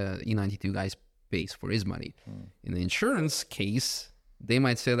money, and the E92 guy pays for his money. In the insurance case, they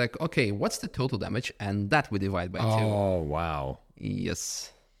might say like, okay, what's the total damage? And that we divide by 2. Oh, wow.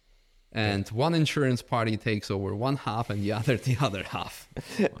 Yes. And one insurance party takes over one half and the other half.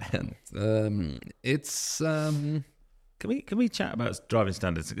 And it's... Can we chat about driving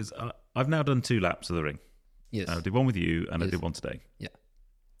standards? Because I've now done 2 laps of the ring. Yes. I did one with you, and I did one today. Yeah.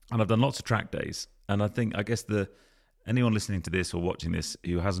 And I've done lots of track days. And I guess anyone listening to this or watching this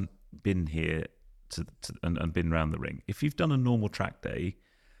who hasn't been here and been around the ring, if you've done a normal track day,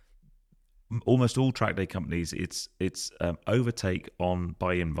 almost all track day companies, it's overtake on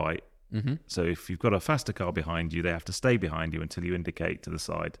by invite. Mm-hmm. So if you've got a faster car behind you, they have to stay behind you until you indicate to the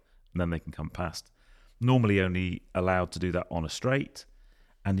side, and then they can come past. Normally only allowed to do that on a straight,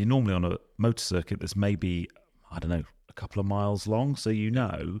 and you're normally on a motor circuit that's maybe, I don't know, a couple of miles long. So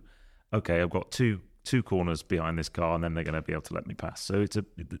okay, I've got two corners behind this car, and then they're going to be able to let me pass. So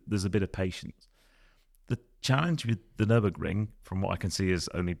there's a bit of patience. The challenge with the Nürburgring, from what I can see, has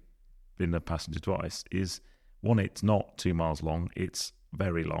only been a passenger twice, is one, it's not 2 miles long, it's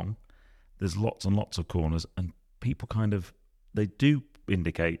very long. There's lots and lots of corners, and people they do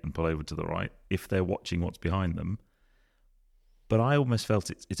indicate and pull over to the right if they're watching what's behind them. But I almost felt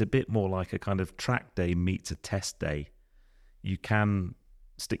it's a bit more like a kind of track day meets a test day. You can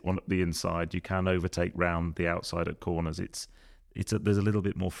stick one up the inside, you can overtake round the outside at corners. There's a little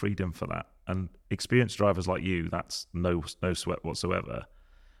bit more freedom for that. And experienced drivers like you, that's no sweat whatsoever.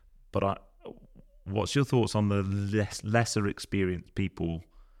 But what's your thoughts on the lesser experienced people,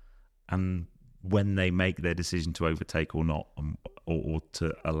 and when they make their decision to overtake or not, or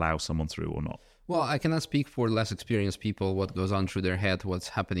to allow someone through or not? Well, I cannot speak for less experienced people, what goes on through their head, what's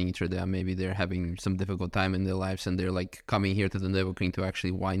happening to them. Maybe they're having some difficult time in their lives, and they're like coming here to the Nürburgring to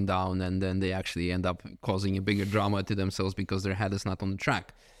actually wind down, and then they actually end up causing a bigger drama to themselves because their head is not on the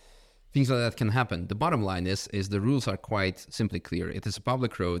track. Things like that can happen. The bottom line is the rules are quite simply clear. It is a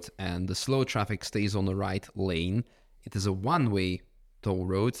public road, and the slow traffic stays on the right lane. It is a one-way toll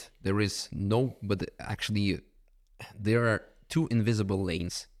road. There are two invisible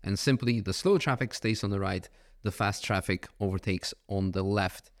lanes, and simply the slow traffic stays on the right, the fast traffic overtakes on the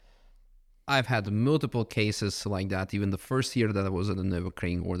left. I've had multiple cases like that, even the first year that I was at the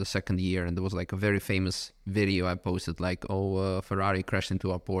Nürburgring, or the second year, and there was like a very famous video I posted, like, Ferrari crashed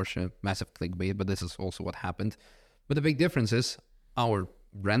into a Porsche, massive clickbait, but this is also what happened. But the big difference is our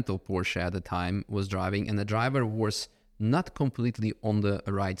rental Porsche at the time was driving, and the driver was not completely on the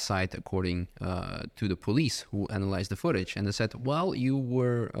right side, according to the police who analyzed the footage. And they said, well, you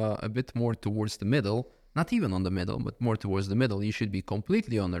were a bit more towards the middle, not even on the middle, but more towards the middle. You should be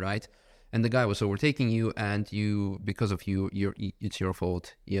completely on the right. And the guy was overtaking you, and because of it's your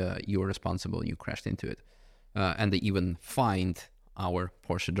fault. Yeah, you're responsible. You crashed into it. And they even fined our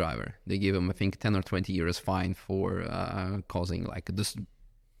Porsche driver. They gave him, I think, 10 or 20 euros fine for causing like this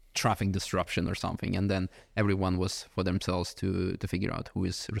traffic disruption or something. And then everyone was for themselves to figure out who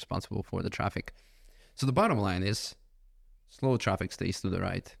is responsible for the traffic. So the bottom line is, slow traffic stays to the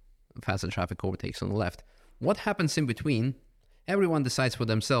right, faster traffic overtakes on the left. What happens in between? Everyone decides for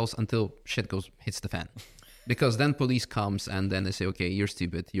themselves until shit hits the fan. Because then police comes, and then they say, okay, you're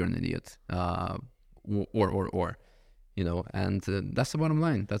stupid, you're an idiot, or, and that's the bottom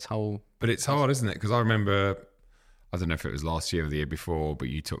line. That's how... But it's hard, isn't it? Because I remember, I don't know if it was last year or the year before, but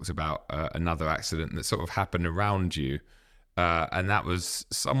you talked about another accident that sort of happened around you. And that was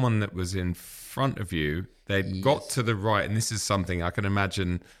someone that was in front of you. They'd got to the right, and this is something I can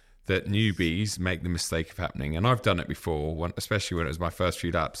imagine that newbies make the mistake of happening. And I've done it before, especially when it was my first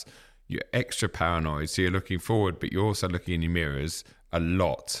few laps. You're extra paranoid, so you're looking forward, but you're also looking in your mirrors a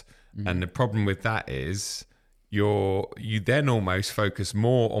lot. Mm-hmm. And the problem with that is you then almost focus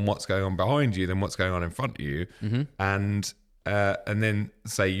more on what's going on behind you than what's going on in front of you. Mm-hmm. And then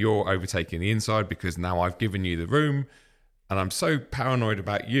say you're overtaking the inside because now I've given you the room, and I'm so paranoid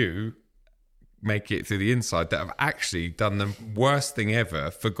about you make it through the inside that I've actually done the worst thing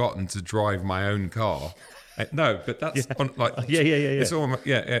ever, forgotten to drive my own car. No, but that's It's all,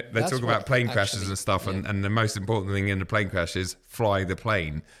 They talk about plane crashes and stuff, and the most important thing in a plane crash is fly the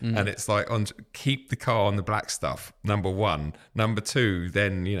plane. Mm. And it's like, keep the car on the black stuff, number one. Number two,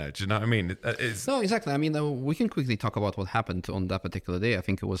 then, do you know what I mean? No, exactly. I mean, we can quickly talk about what happened on that particular day. I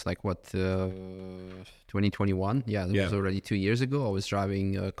think it was like, 2021? Yeah, it was already 2 years ago. I was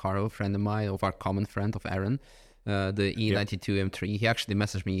driving a car of a friend of mine, of our common friend, of Aaron. The E92 M3. He actually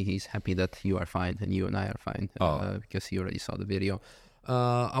messaged me. He's happy that you are fine and you and I are fine because he already saw the video.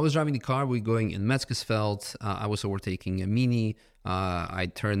 I was driving the car. We're going in Metzgesveld. I was overtaking a Mini. I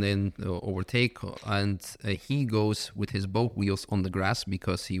turn in, overtake, and he goes with his both wheels on the grass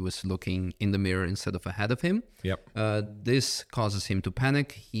because he was looking in the mirror instead of ahead of him. Yep. This causes him to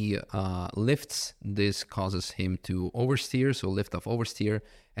panic. He lifts. This causes him to oversteer, so lift off oversteer,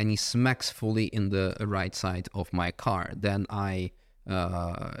 and he smacks fully in the right side of my car. Then I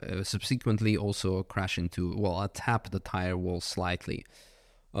subsequently also crash I tap the tire wall slightly.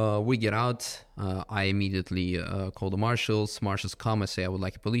 We get out. I immediately call the marshals. Marshals come. I say I would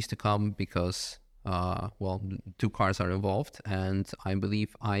like the police to come because, two cars are involved, and I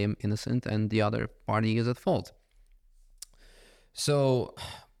believe I am innocent and the other party is at fault. So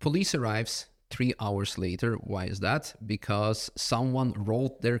Police arrives 3 hours later. Why is that? Because someone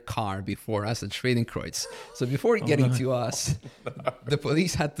rolled their car before us at Schwedenkreuz. So before getting to us, the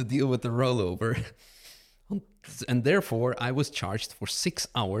police had to deal with the rollover. And therefore, I was charged for 6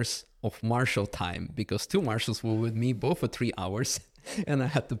 hours of marshal time because 2 marshals were with me, both for 3 hours, and I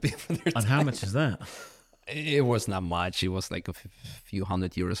had to pay for their time. And how much is that? It was not much. It was like a few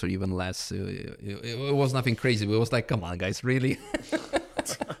 €100 or even less. It was nothing crazy. But it was like, come on, guys, really?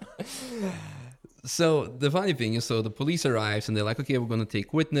 So the funny thing is, so the police arrives and they're like, okay, we're going to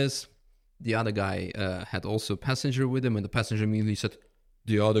take witness. The other guy had also a passenger with him, and the passenger immediately said,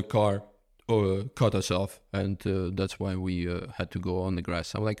 the other car cut us off, and that's why we had to go on the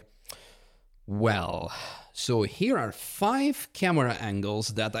grass. I'm like, well, so here are 5 camera angles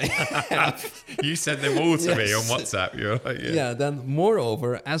that I have. You sent them all to me Yes. on WhatsApp. You're like, Yeah, then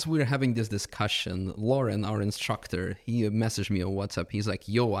moreover, as we're having this discussion, Lauren, our instructor, he messaged me on WhatsApp. He's like,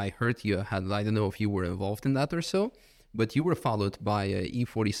 yo, I heard you had, I don't know if you were involved in that or so, but you were followed by a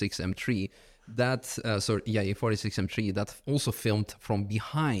E46 M3. That, E46 M3, that also filmed from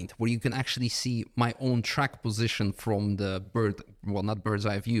behind, where you can actually see my own track position from the not bird's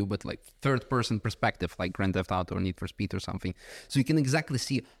eye view, but like third person perspective, like Grand Theft Auto or Need for Speed or something. So you can exactly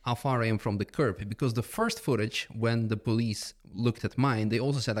see how far I am from the curb. Because the first footage, when the police looked at mine, they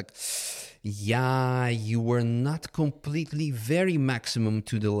also said like, yeah, you were not completely very maximum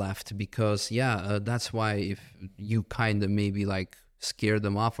to the left, because that's why if you kind of maybe like scare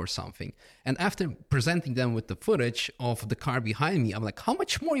them off or something. And after presenting them with the footage of the car behind me, I'm like, how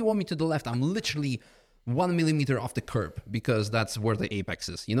much more you want me to the left? I'm literally 1 millimeter off the curb, because that's where the apex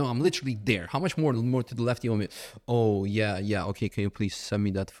is. You know, I'm literally there. How much more to the left you want me? Oh, yeah. Okay, can you please send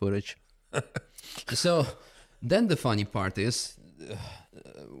me that footage? So then the funny part is,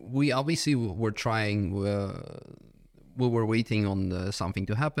 we obviously were trying, we were waiting on something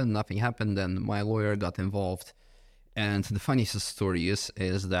to happen. Nothing happened. Then my lawyer got involved. And the funniest story is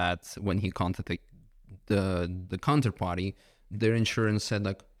that when he contacted the counterparty, their insurance said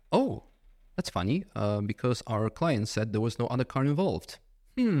like, oh, that's funny, because our client said there was no other car involved.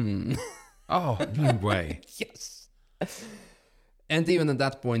 oh, no way. Yes. And even at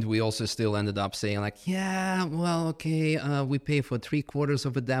that point, we also still ended up saying like, yeah, well, okay, we pay for 3/4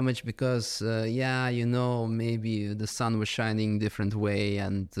 of the damage because, maybe the sun was shining a different way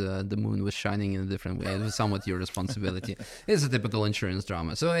and the moon was shining in a different way. It was somewhat your responsibility. It's a typical insurance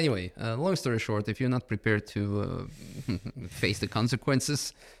drama. So anyway, long story short, if you're not prepared to face the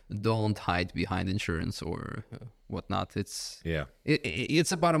consequences, don't hide behind insurance or whatnot. It's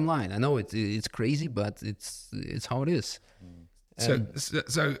a bottom line. I know it's crazy, but it's how it is. So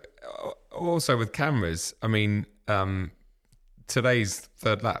also with cameras, I mean, today's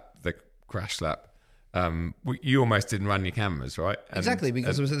third lap, the crash lap, you almost didn't run your cameras, right? Exactly,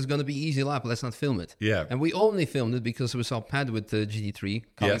 because it was going to be easy lap. Let's not film it. Yeah. And we only filmed it because we saw Pat with the GT3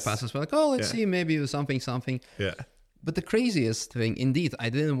 coming past us. We're like, let's see, maybe it was something. Yeah. But the craziest thing, indeed, I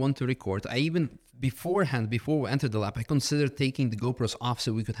didn't want to record. I even before we entered the lap, I considered taking the GoPros off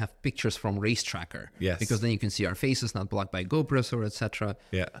so we could have pictures from Race Tracker. Yes. Because then you can see our faces not blocked by GoPros or etc.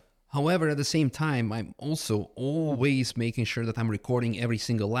 Yeah. However, at the same time, I'm also always making sure that I'm recording every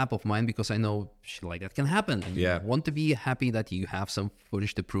single lap of mine, because I know shit like that can happen. And you want to be happy that you have some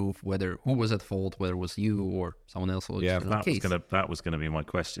footage to prove who was at fault, whether it was you or someone else. Yeah, that was going to be my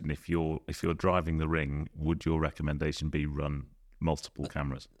question. If you're driving the ring, would your recommendation be run multiple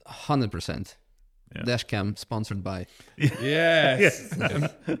cameras? 100%. Yeah. Dashcam sponsored by. Yes.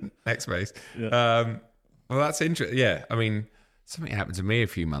 Next race. Yeah. Well, that's interesting. Yeah, I mean, something happened to me a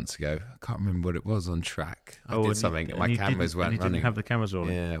few months ago. I can't remember what it was on track. I did something. My cameras weren't running. Didn't have the cameras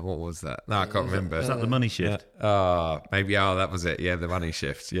rolling. Yeah, what was that? No, I can't remember. Was that the money shift? Maybe. That was it. Yeah, the money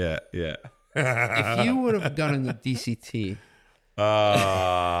shift. Yeah. If you would have gotten a DCT.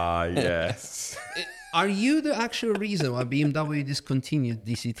 Yes. Are you the actual reason why BMW discontinued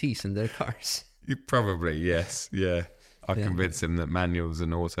DCTs in their cars? Probably, yes. Yeah. I convinced him that manuals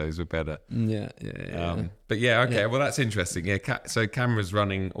and autos were better. Yeah. But okay. Well, that's interesting. Yeah. So cameras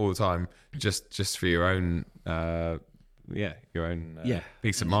running all the time, just for your own,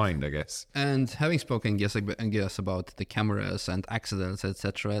 peace of mind, I guess. And having spoken, I guess about the cameras and accidents,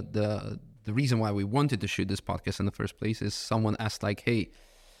 etc. The reason why we wanted to shoot this podcast in the first place is someone asked like, "Hey,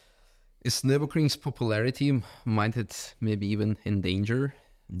 is Nürburgring's popularity, might it maybe even endanger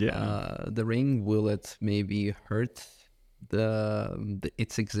the ring? Will it maybe hurt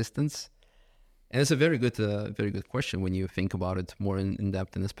its existence?" And it's a very good question when you think about it more in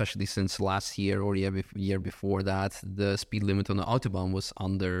depth, and especially since last year or year before that, the speed limit on the Autobahn was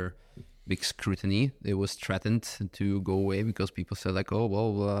under big scrutiny. It was threatened to go away because people said like, oh,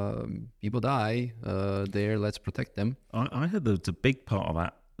 well, people die there, let's protect them. I heard the big part of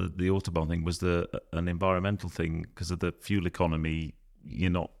that, the Autobahn thing, was an environmental thing because of the fuel economy.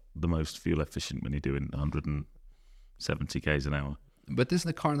 You're not the most fuel efficient when you're doing 170 k's an hour. But isn't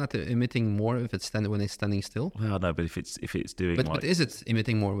the car not emitting more if it's when it's standing still? Well, no, but if it's doing but is it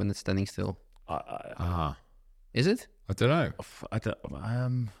emitting more when it's standing still? Is it? I don't know.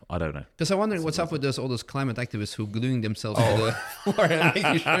 I don't know. Because I'm wondering what's up with all those climate activists who gluing themselves to the floor and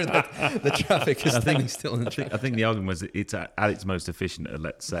making sure that the traffic is standing still. I think the argument was it's at its most efficient at,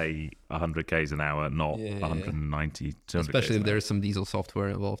 let's say, 100 k's an hour, not 190, 200 Especially if k's there's some diesel software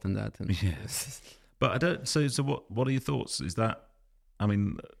involved in that. And yes. But I don't. So what are your thoughts? Is that, I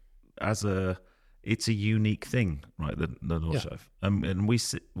mean, it's a unique thing, right? The Nordschleife. And we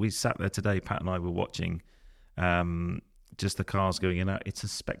sat there today. Pat and I were watching just the cars going in and out. It's a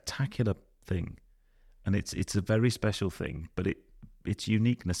spectacular thing, and it's a very special thing. But its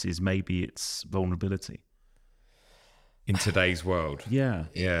uniqueness is maybe its vulnerability In today's world, yeah,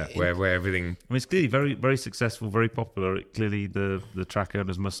 where everything. I mean, it's clearly very, very successful, very popular. Clearly, the track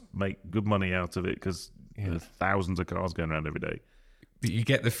owners must make good money out of it because there's thousands of cars going around every day. But you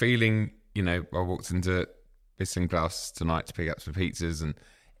get the feeling, I walked into Glass tonight to pick up some pizzas, and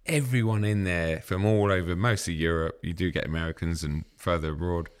everyone in there from all over, mostly Europe. You do get Americans and further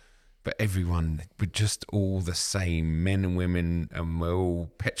abroad, but everyone, we're just all the same, men and women, and we're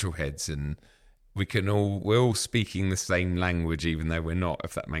all petrol heads, and we're all speaking the same language, even though we're not,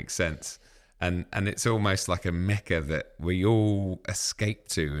 if that makes sense. And it's almost like a mecca that we all escape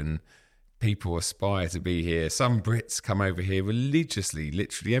to, and people aspire to be here. Some Brits come over here religiously,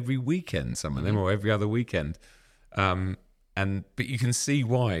 literally every weekend, some of them, or every other weekend. But you can see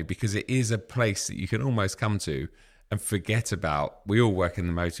why, because it is a place that you can almost come to and forget about. We all work in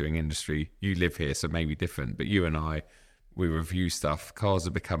the motoring industry. You live here, so maybe different, but you and I, we review stuff. Cars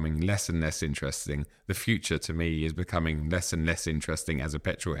are becoming less and less interesting. The future, to me, is becoming less and less interesting as a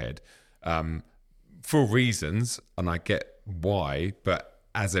petrol head, for reasons, and I get why, but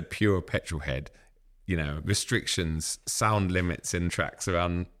as a pure petrol head, restrictions, sound limits in tracks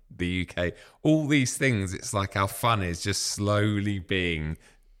around the UK, all these things, it's like our fun is just slowly being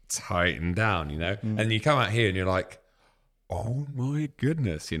tightened down, and you come out here and you're like, oh my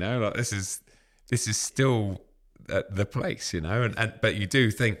goodness, like this is still the place, but you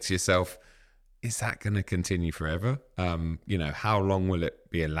do think to yourself, is that going to continue forever? How long will it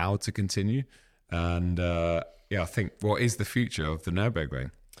be allowed to continue? And I think, what is the future of the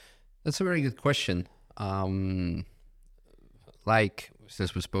Nürburgring? That's a very good question.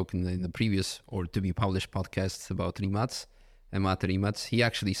 Since we spoke in the previous or to be published podcasts about Rimac and Matt Rimac, he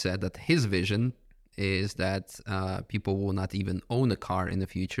actually said that his vision is that people will not even own a car in the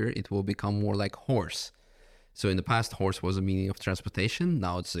future. It will become more like horse. So in the past, horse was a meaning of transportation.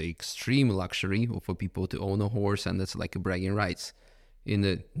 Now it's an extreme luxury for people to own a horse, and it's like a bragging rights. In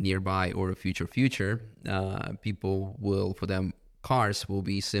the nearby or future, people will, for them, cars will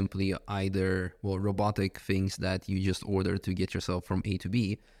be simply either robotic things that you just order to get yourself from A to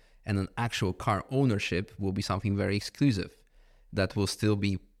B, and an actual car ownership will be something very exclusive that will still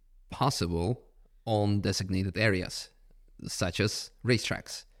be possible on designated areas, such as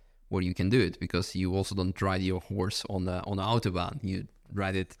racetracks, where you can do it because you also don't ride your horse on the autobahn. You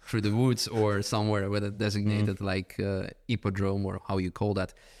ride it through the woods or somewhere with a designated hippodrome, or how you call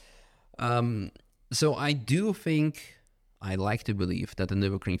that. So I do think, I like to believe that the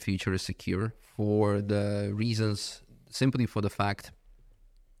Nürburgring future is secure for the reasons, simply for the fact,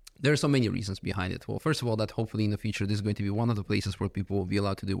 there are so many reasons behind it. Well, first of all, that hopefully in the future, this is going to be one of the places where people will be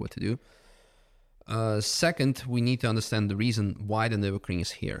allowed to do what to do. Second, we need to understand the reason why the Nürburgring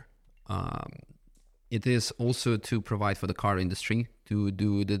is here. It is also to provide for the car industry, to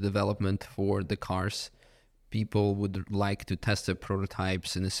do the development for the cars. People would like to test their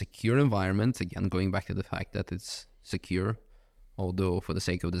prototypes in a secure environment. Again, going back to the fact that it's secure. Although, for the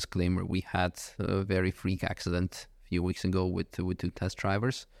sake of disclaimer, we had a very freak accident a few weeks ago with two test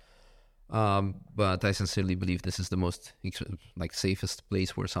drivers. But I sincerely believe this is the most safest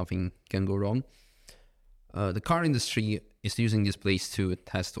place where something can go wrong. The car industry is using this place to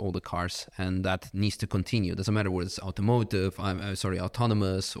test all the cars, and that needs to continue. It doesn't matter whether it's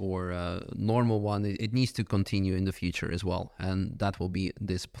autonomous or normal one. It needs to continue in the future as well, and that will be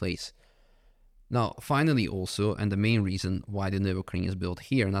this place. Now, finally also, and the main reason why the Nürburgring is built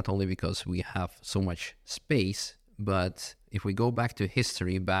here, not only because we have so much space, but if we go back to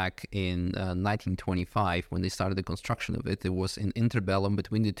history, back in 1925, when they started the construction of it, it was in interbellum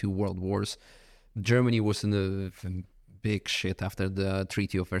between the two world wars. Germany was in a big shit after the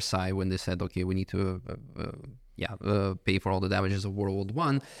Treaty of Versailles when they said, okay, we need to pay for all the damages of World War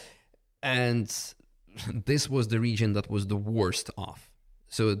I. And this was the region that was the worst off.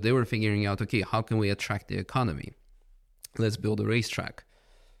 So they were figuring out, okay, how can we attract the economy? Let's build a racetrack.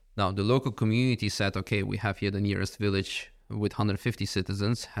 Now, the local community said, okay, we have here the nearest village with 150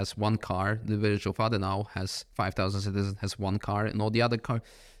 citizens, has one car. The village of Adenau has 5,000 citizens, has one car, and all the other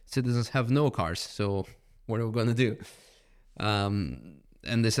citizens have no cars. So what are we going to do? And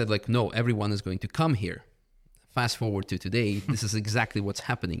they said, like, no, everyone is going to come here. Fast forward to today, this is exactly what's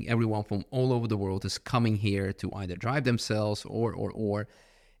happening. Everyone from all over the world is coming here to either drive themselves or,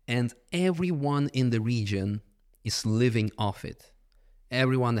 and everyone in the region is living off it.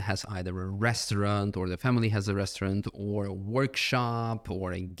 Everyone has either a restaurant, or the family has a restaurant, or a workshop,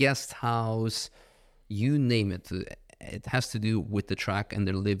 or a guest house, you name it. It has to do with the track, and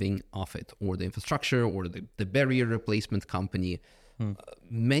they're living off it, or the infrastructure, or the barrier replacement company.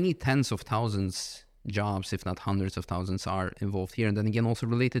 Many tens of thousands jobs, if not hundreds of thousands, are involved here. And then again, also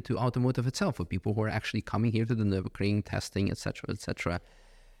related to automotive itself, for people who are actually coming here to the Nürburgring, testing, etc., etc.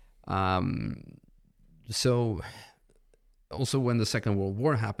 So also when the Second World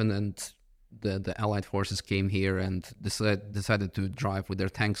War happened and the Allied forces came here and decided to drive with their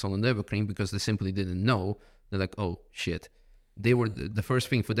tanks on the Nürburgring because they simply didn't know, they're like, oh shit. The first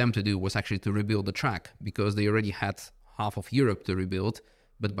thing for them to do was actually to rebuild the track, because they already had half of Europe to rebuild.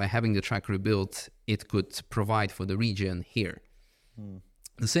 But by having the track rebuilt, it could provide for the region here.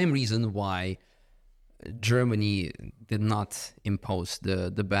 The same reason why Germany did not impose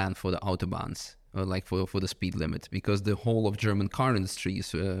the ban for the autobahns, or like for the speed limit, because the whole of German car industry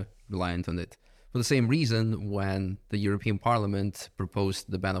is reliant on it. For the same reason, when the European Parliament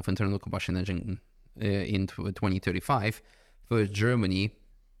proposed the ban of internal combustion engine in 2035, first Germany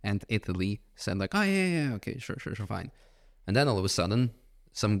and Italy said like, oh yeah, okay, sure, fine. And then all of a sudden,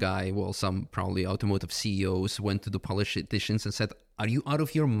 some probably automotive CEOs went to the politicians and said, are you out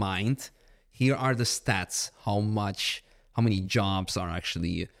of your mind? Here are the stats, how many jobs are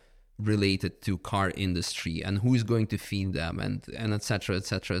actually related to car industry, and who is going to feed them, and et cetera, et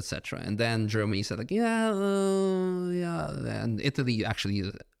cetera, et cetera. And then Germany said like, yeah. And Italy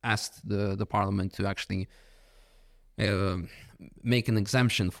actually asked the parliament to actually make an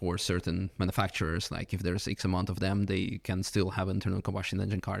exemption for certain manufacturers, like if there's X amount of them, they can still have internal combustion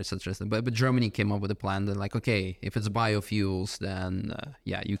engine cars, etc. But Germany came up with a plan that like, okay, if it's biofuels, then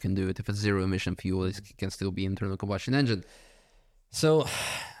you can do it. If it's zero emission fuel, it can still be internal combustion engine. So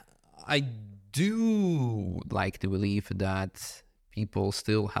I do like to believe that people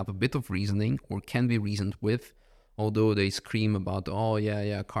still have a bit of reasoning, or can be reasoned with, although they scream about, oh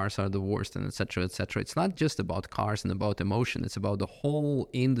yeah, cars are the worst, and etc., etc. It's not just about cars and about emotion. It's about the whole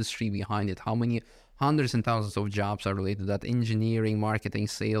industry behind it. How many hundreds and thousands of jobs are related to that? Engineering, marketing,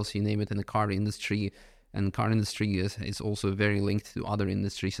 sales, you name it, in the car industry. And car industry is also very linked to other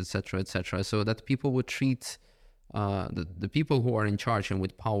industries, etc., etc. So that people would treat the people who are in charge and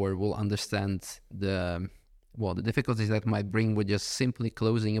with power will understand the difficulties that might bring with just simply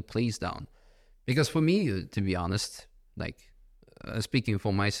closing a place down. Because for me, to be honest, like speaking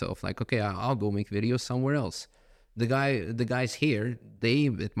for myself, like, okay, I'll go make videos somewhere else. The guys here,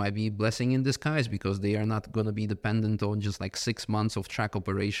 it might be blessing in disguise, because they are not going to be dependent on just like 6 months of track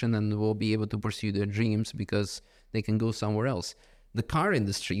operation, and will be able to pursue their dreams because they can go somewhere else. The car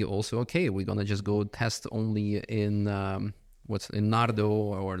industry also, okay, we're going to just go test only in Nardo,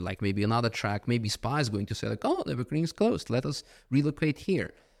 or like maybe another track. Maybe Spa is going to say like, oh, Nürburgring is closed, let us relocate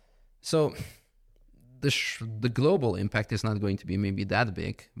here. So the global impact is not going to be maybe that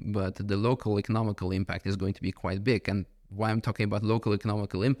big, but the local economical impact is going to be quite big. And why I'm talking about local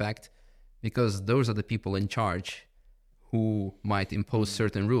economical impact, because those are the people in charge who might impose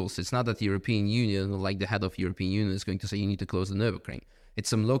certain rules. It's not that the European Union, like the head of the European Union, is going to say you need to close the Nürburgring. It's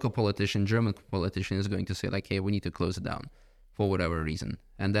some local politician, German politician, is going to say like, hey, we need to close it down for whatever reason.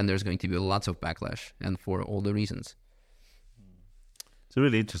 And then there's going to be lots of backlash, and for all the reasons. It's a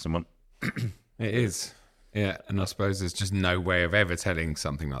really interesting one. It is. Yeah, and I suppose there's just no way of ever telling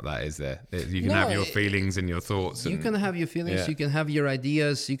something like that, is there? You can have your feelings and your thoughts. You can have your feelings, you can have your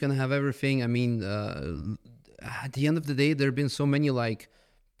ideas, you can have everything. I mean, at the end of the day, there have been so many like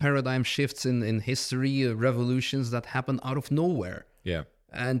paradigm shifts in history, revolutions that happen out of nowhere. Yeah.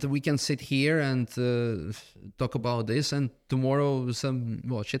 And we can sit here and talk about this, and tomorrow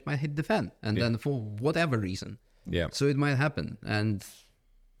shit might hit the fan. And then for whatever reason. Yeah. So it might happen. And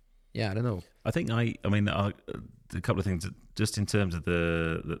I don't know. I think a couple of things just in terms of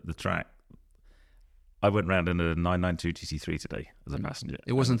the track. I went round in a 992 GT3 today as a passenger.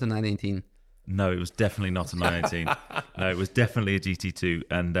 It wasn't a 918. No, it was definitely not a 918. No, it was definitely a GT2.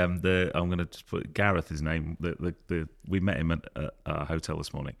 And I'm going to just put Gareth, his name. We met him at our hotel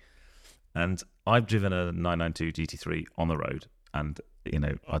this morning. And I've driven a 992 GT3 on the road. And,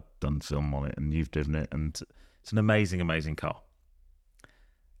 I've done film on it and you've driven it. And it's an amazing, amazing car.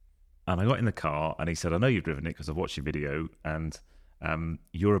 And I got in the car and he said, I know you've driven it because I've watched your video. And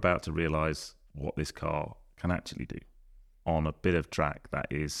you're about to realise what this car can actually do on a bit of track that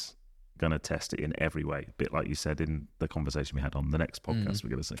is going to test it in every way. A bit like you said in the conversation we had on the next podcast, we're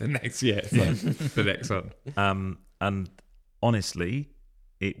going to say. The next, yeah. The next one. And honestly,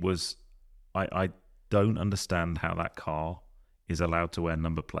 it was... I don't understand how that car is allowed to wear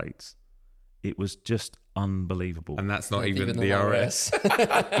number plates. It was just unbelievable. And that's not even the RS.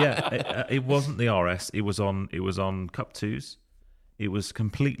 Yeah, it wasn't the RS. It was on Cup 2s. It was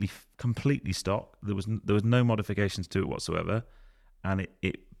completely stock. There was no modifications to it whatsoever, and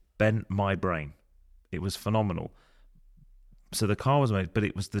it bent my brain. It was phenomenal. So the car was made, but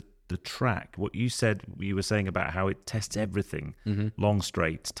it was the track. What you were saying about how it tests everything: long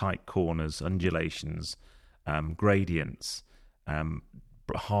straights, tight corners, undulations, gradients,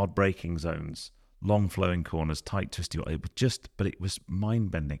 hard braking zones, long flowing corners, tight twisty. It was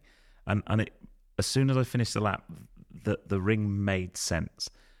mind bending, and it, as soon as I finished the lap, the ring made sense.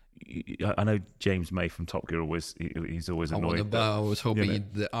 I know James May from Top Gear he's always annoyed. I was hoping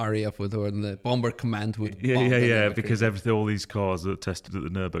the RAF or the bomber command would. Yeah, because all these cars are tested at the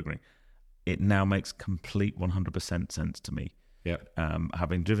Nürburgring. It now makes complete 100% sense to me. Yeah.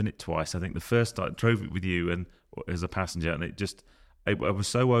 Having driven it twice, I think the first I drove it with you and as a passenger, and I was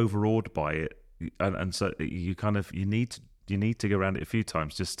so overawed by it, and so you need to go around it a few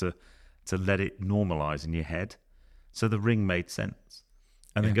times just to let it normalize in your head. So the ring made sense.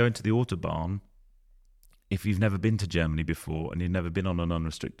 And then going to the Autobahn, if you've never been to Germany before and you've never been on an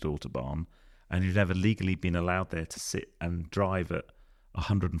unrestricted Autobahn and you've never legally been allowed there to sit and drive at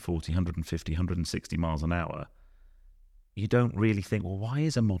 140, 150, 160 miles an hour, you don't really think, well, why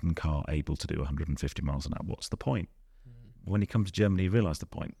is a modern car able to do 150 miles an hour? What's the point? When you come to Germany, you realise the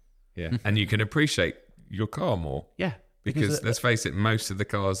point. Yeah, and you can appreciate your car more. Yeah. Because let's face it, most of the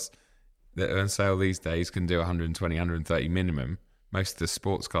cars that are on sale these days can do 120, 130 minimum. Most of the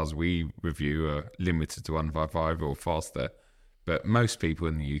sports cars we review are limited to 155 or faster. But most people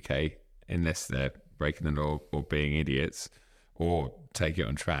in the UK, unless they're breaking the law or being idiots or take it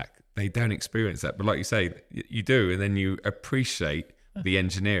on track, they don't experience that. But like you say, you do, and then you appreciate the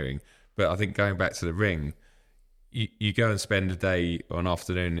engineering. But I think going back to the ring, you go and spend a day or an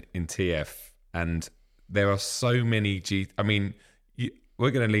afternoon in TF, and there are so many we're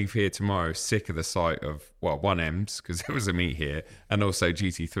going to leave here tomorrow sick of the sight of 1Ms because there was a meet here, and also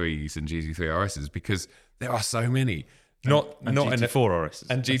GT3s and GT3 RSs because there are so many. Not GT4 RSs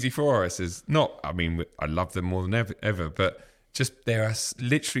and GT4 RSs. I love them more than ever, but just there are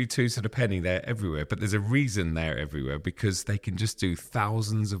literally two to the penny. They're everywhere, but there's a reason they're everywhere because they can just do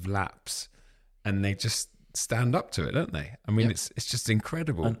thousands of laps, and they just stand up to it, don't they? It's just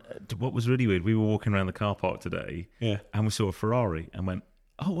incredible. And what was really weird, we were walking around the car park today, and we saw a Ferrari and went,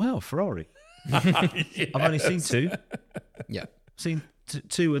 oh wow, Ferrari. Yes. I've only seen two. Yeah, seen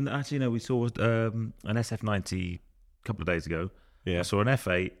two, and actually, we saw an SF90 a couple of days ago. Yeah, I saw an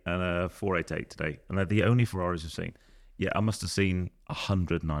F8 and a 488 today, and they're the only Ferraris I've seen. Yeah, I must have seen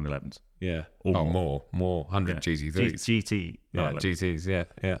 100 911s. Yeah, more 100 GT3s, GT, GTs,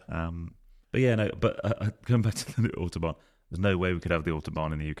 yeah. But going back to the Autobahn, there's no way we could have the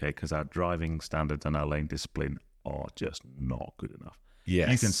Autobahn in the UK because our driving standards and our lane discipline are just not good enough.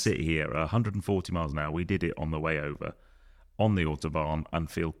 Yes. You can sit here at 140 miles an hour. We did it on the way over on the Autobahn and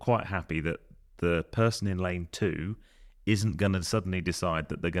feel quite happy that the person in lane 2 isn't going to suddenly decide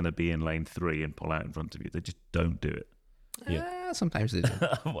that they're going to be in lane 3 and pull out in front of you. They just don't do it. Yeah, sometimes they do.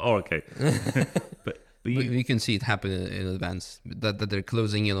 Oh, okay. But you can see it happen in advance, that they're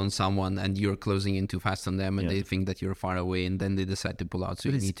closing in on someone and you're closing in too fast on them, and they think that you're far away, and then they decide to pull out. So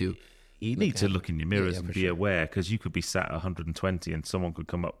you need to look in your mirrors and be aware, because you could be sat at 120 and someone could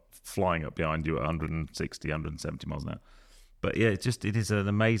come up flying up behind you at 160, 170 miles an hour. But yeah, it is an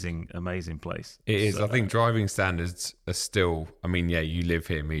amazing, amazing place. It is. I think driving standards are still, you live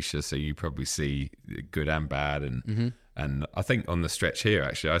here, Misha, so you probably see good and bad. And I think on the stretch here,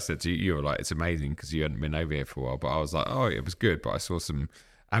 actually, I said to you, you were like, it's amazing because you hadn't been over here for a while. But I was like, oh, it was good. But I saw some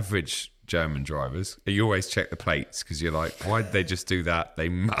average German drivers. You always check the plates because you're like, why did they just do that? They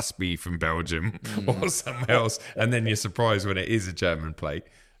must be from Belgium or somewhere else. And then you're surprised when it is a German plate.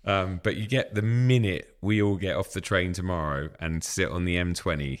 But you get the minute we all get off the train tomorrow and sit on the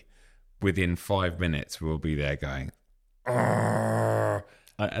M20, within 5 minutes we'll be there going,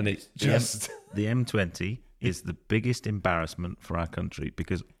 and it's just the M20 is the biggest embarrassment for our country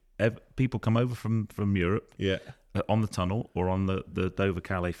because people come over from Europe on the tunnel or on the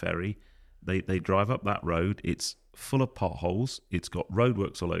Dover-Calais ferry. They drive up that road. It's full of potholes. It's got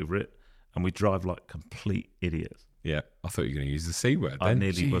roadworks all over it, and we drive like complete idiots. Yeah, I thought you were going to use the C word. I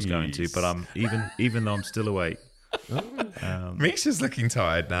nearly was going to, but I'm even though I'm still awake. Misha's looking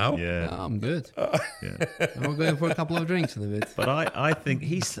tired now. Yeah, No, I'm good. yeah. I'm going for a couple of drinks in a bit. But I think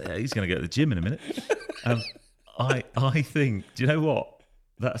he's going to go to the gym in a minute. I think. Do you know what?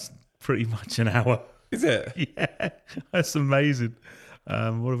 That's pretty much an hour. Is it? Yeah, that's amazing.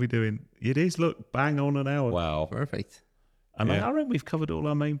 What are we doing? It is. Look, bang on an hour. Wow. Perfect. And Yeah. I reckon we've covered all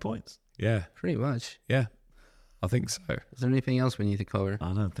our main points. Yeah. Pretty much. Yeah. I think so. Is there anything else we need to cover?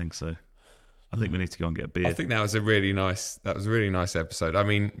 I don't think so. I think we need to go and get a beer. I think that was a really nice episode. I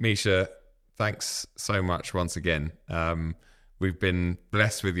mean, Misha, thanks so much once again. We've been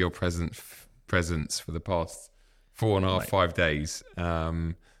blessed with your presence for the past 4.5, 5 days.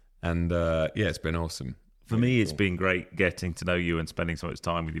 It's been awesome. For me, it's been great getting to know you and spending so much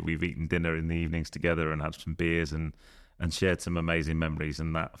time with you. We've eaten dinner in the evenings together and had some beers and shared some amazing memories.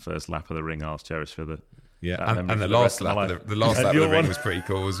 And that first lap of the ring, I'll cherish for the and the last lap of the last lap of the ring was pretty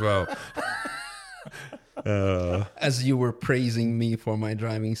cool as well. As you were praising me for my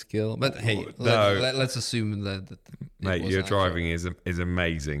driving skill, but hey, let's assume that mate, your driving is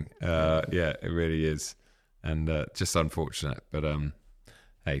amazing. It really is, and just unfortunate, but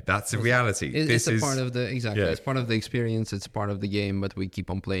hey, that's the reality. It's a part of the Yeah. It's part of the experience. It's part of the game, but we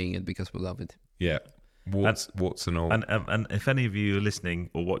keep on playing it because we love it. Yeah, warts and all. And if any of you are listening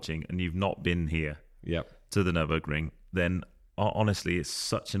or watching and you've not been here to the Nürburgring, then honestly, it's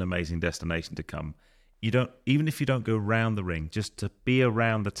such an amazing destination to come. Even if you don't go around the ring, just to be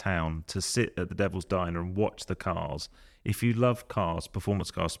around the town, to sit at the Devil's Diner and watch the cars. If you love cars,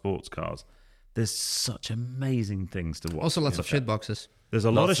 performance cars, sports cars, there's such amazing things to watch. Also, lots of shit boxes. There's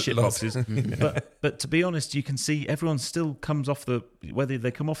a lot of shit boxes, but to be honest, you can see everyone still comes off whether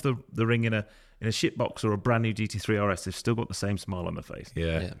they come off the ring in a shit box or a brand new GT3 RS, they've still got the same smile on their face.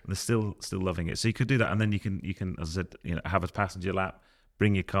 Yeah. They're still loving it. So you could do that, and then you can, as I said, have a passenger lap,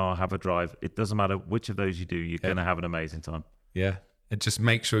 bring your car, have a drive. It doesn't matter which of those you do, you're going to have an amazing time. Yeah, and just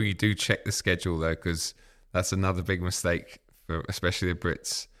make sure you do check the schedule though, because that's another big mistake for especially the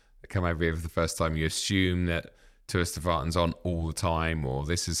Brits that come over here for the first time. You assume that Tour Stefan's on all the time, or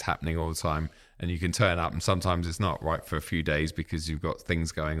this is happening all the time, and you can turn up, and sometimes it's not right for a few days because you've got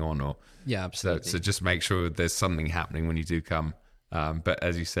things going on. Or absolutely. So just make sure there's something happening when you do come. But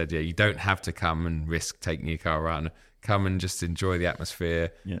as you said, you don't have to come and risk taking your car around. Come and just enjoy the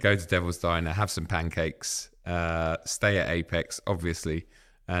atmosphere. Yeah. Go to Devil's Diner, have some pancakes, stay at Apex, obviously,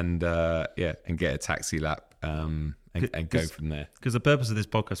 and get a taxi lap and go from there. Because the purpose of this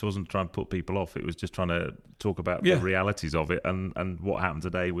podcast wasn't trying to put people off. It was just trying to talk about the realities of it. And what happened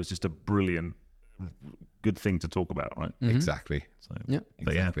today was just a brilliant, good thing to talk about, right? Mm-hmm. Exactly. So,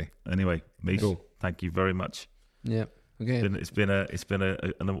 Exactly. Anyway, Misha, Cool. Thank you very much. Yeah. Okay. It's been a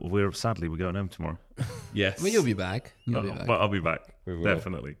sadly we're going home tomorrow. Yes. Well, you'll be back. But I'll be back. We will.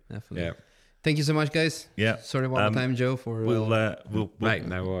 Definitely. Yeah. Thank you so much, guys. Yeah. Sorry about the time, Joe. We'll Mate,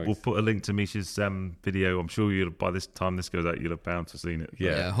 no worries. We'll put a link to Misha's video. I'm sure by this time this goes out, you'll have bound to seen it.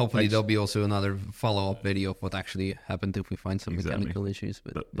 Yeah. Hopefully Thanks. there'll be also another follow-up video of what actually happened if we find some mechanical issues.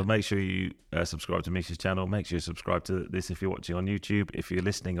 But make sure you subscribe to Misha's channel. Make sure you subscribe to this if you're watching on YouTube. If you're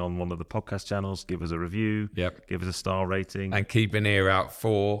listening on one of the podcast channels, give us a review. Yep. Give us a star rating. And keep an ear out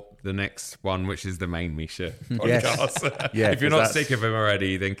for the next one, which is the main Misha podcast. Yeah, if you're not sick of him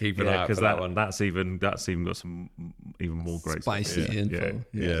already, then keep an eye out for that one. That's even got some even more great Spicy stuff. info.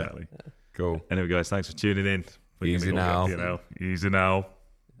 Yeah, exactly. Cool. Anyway, guys, thanks for tuning in. Easy now. Easy now.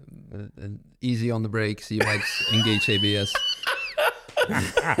 Easy on the brakes. You might engage ABS.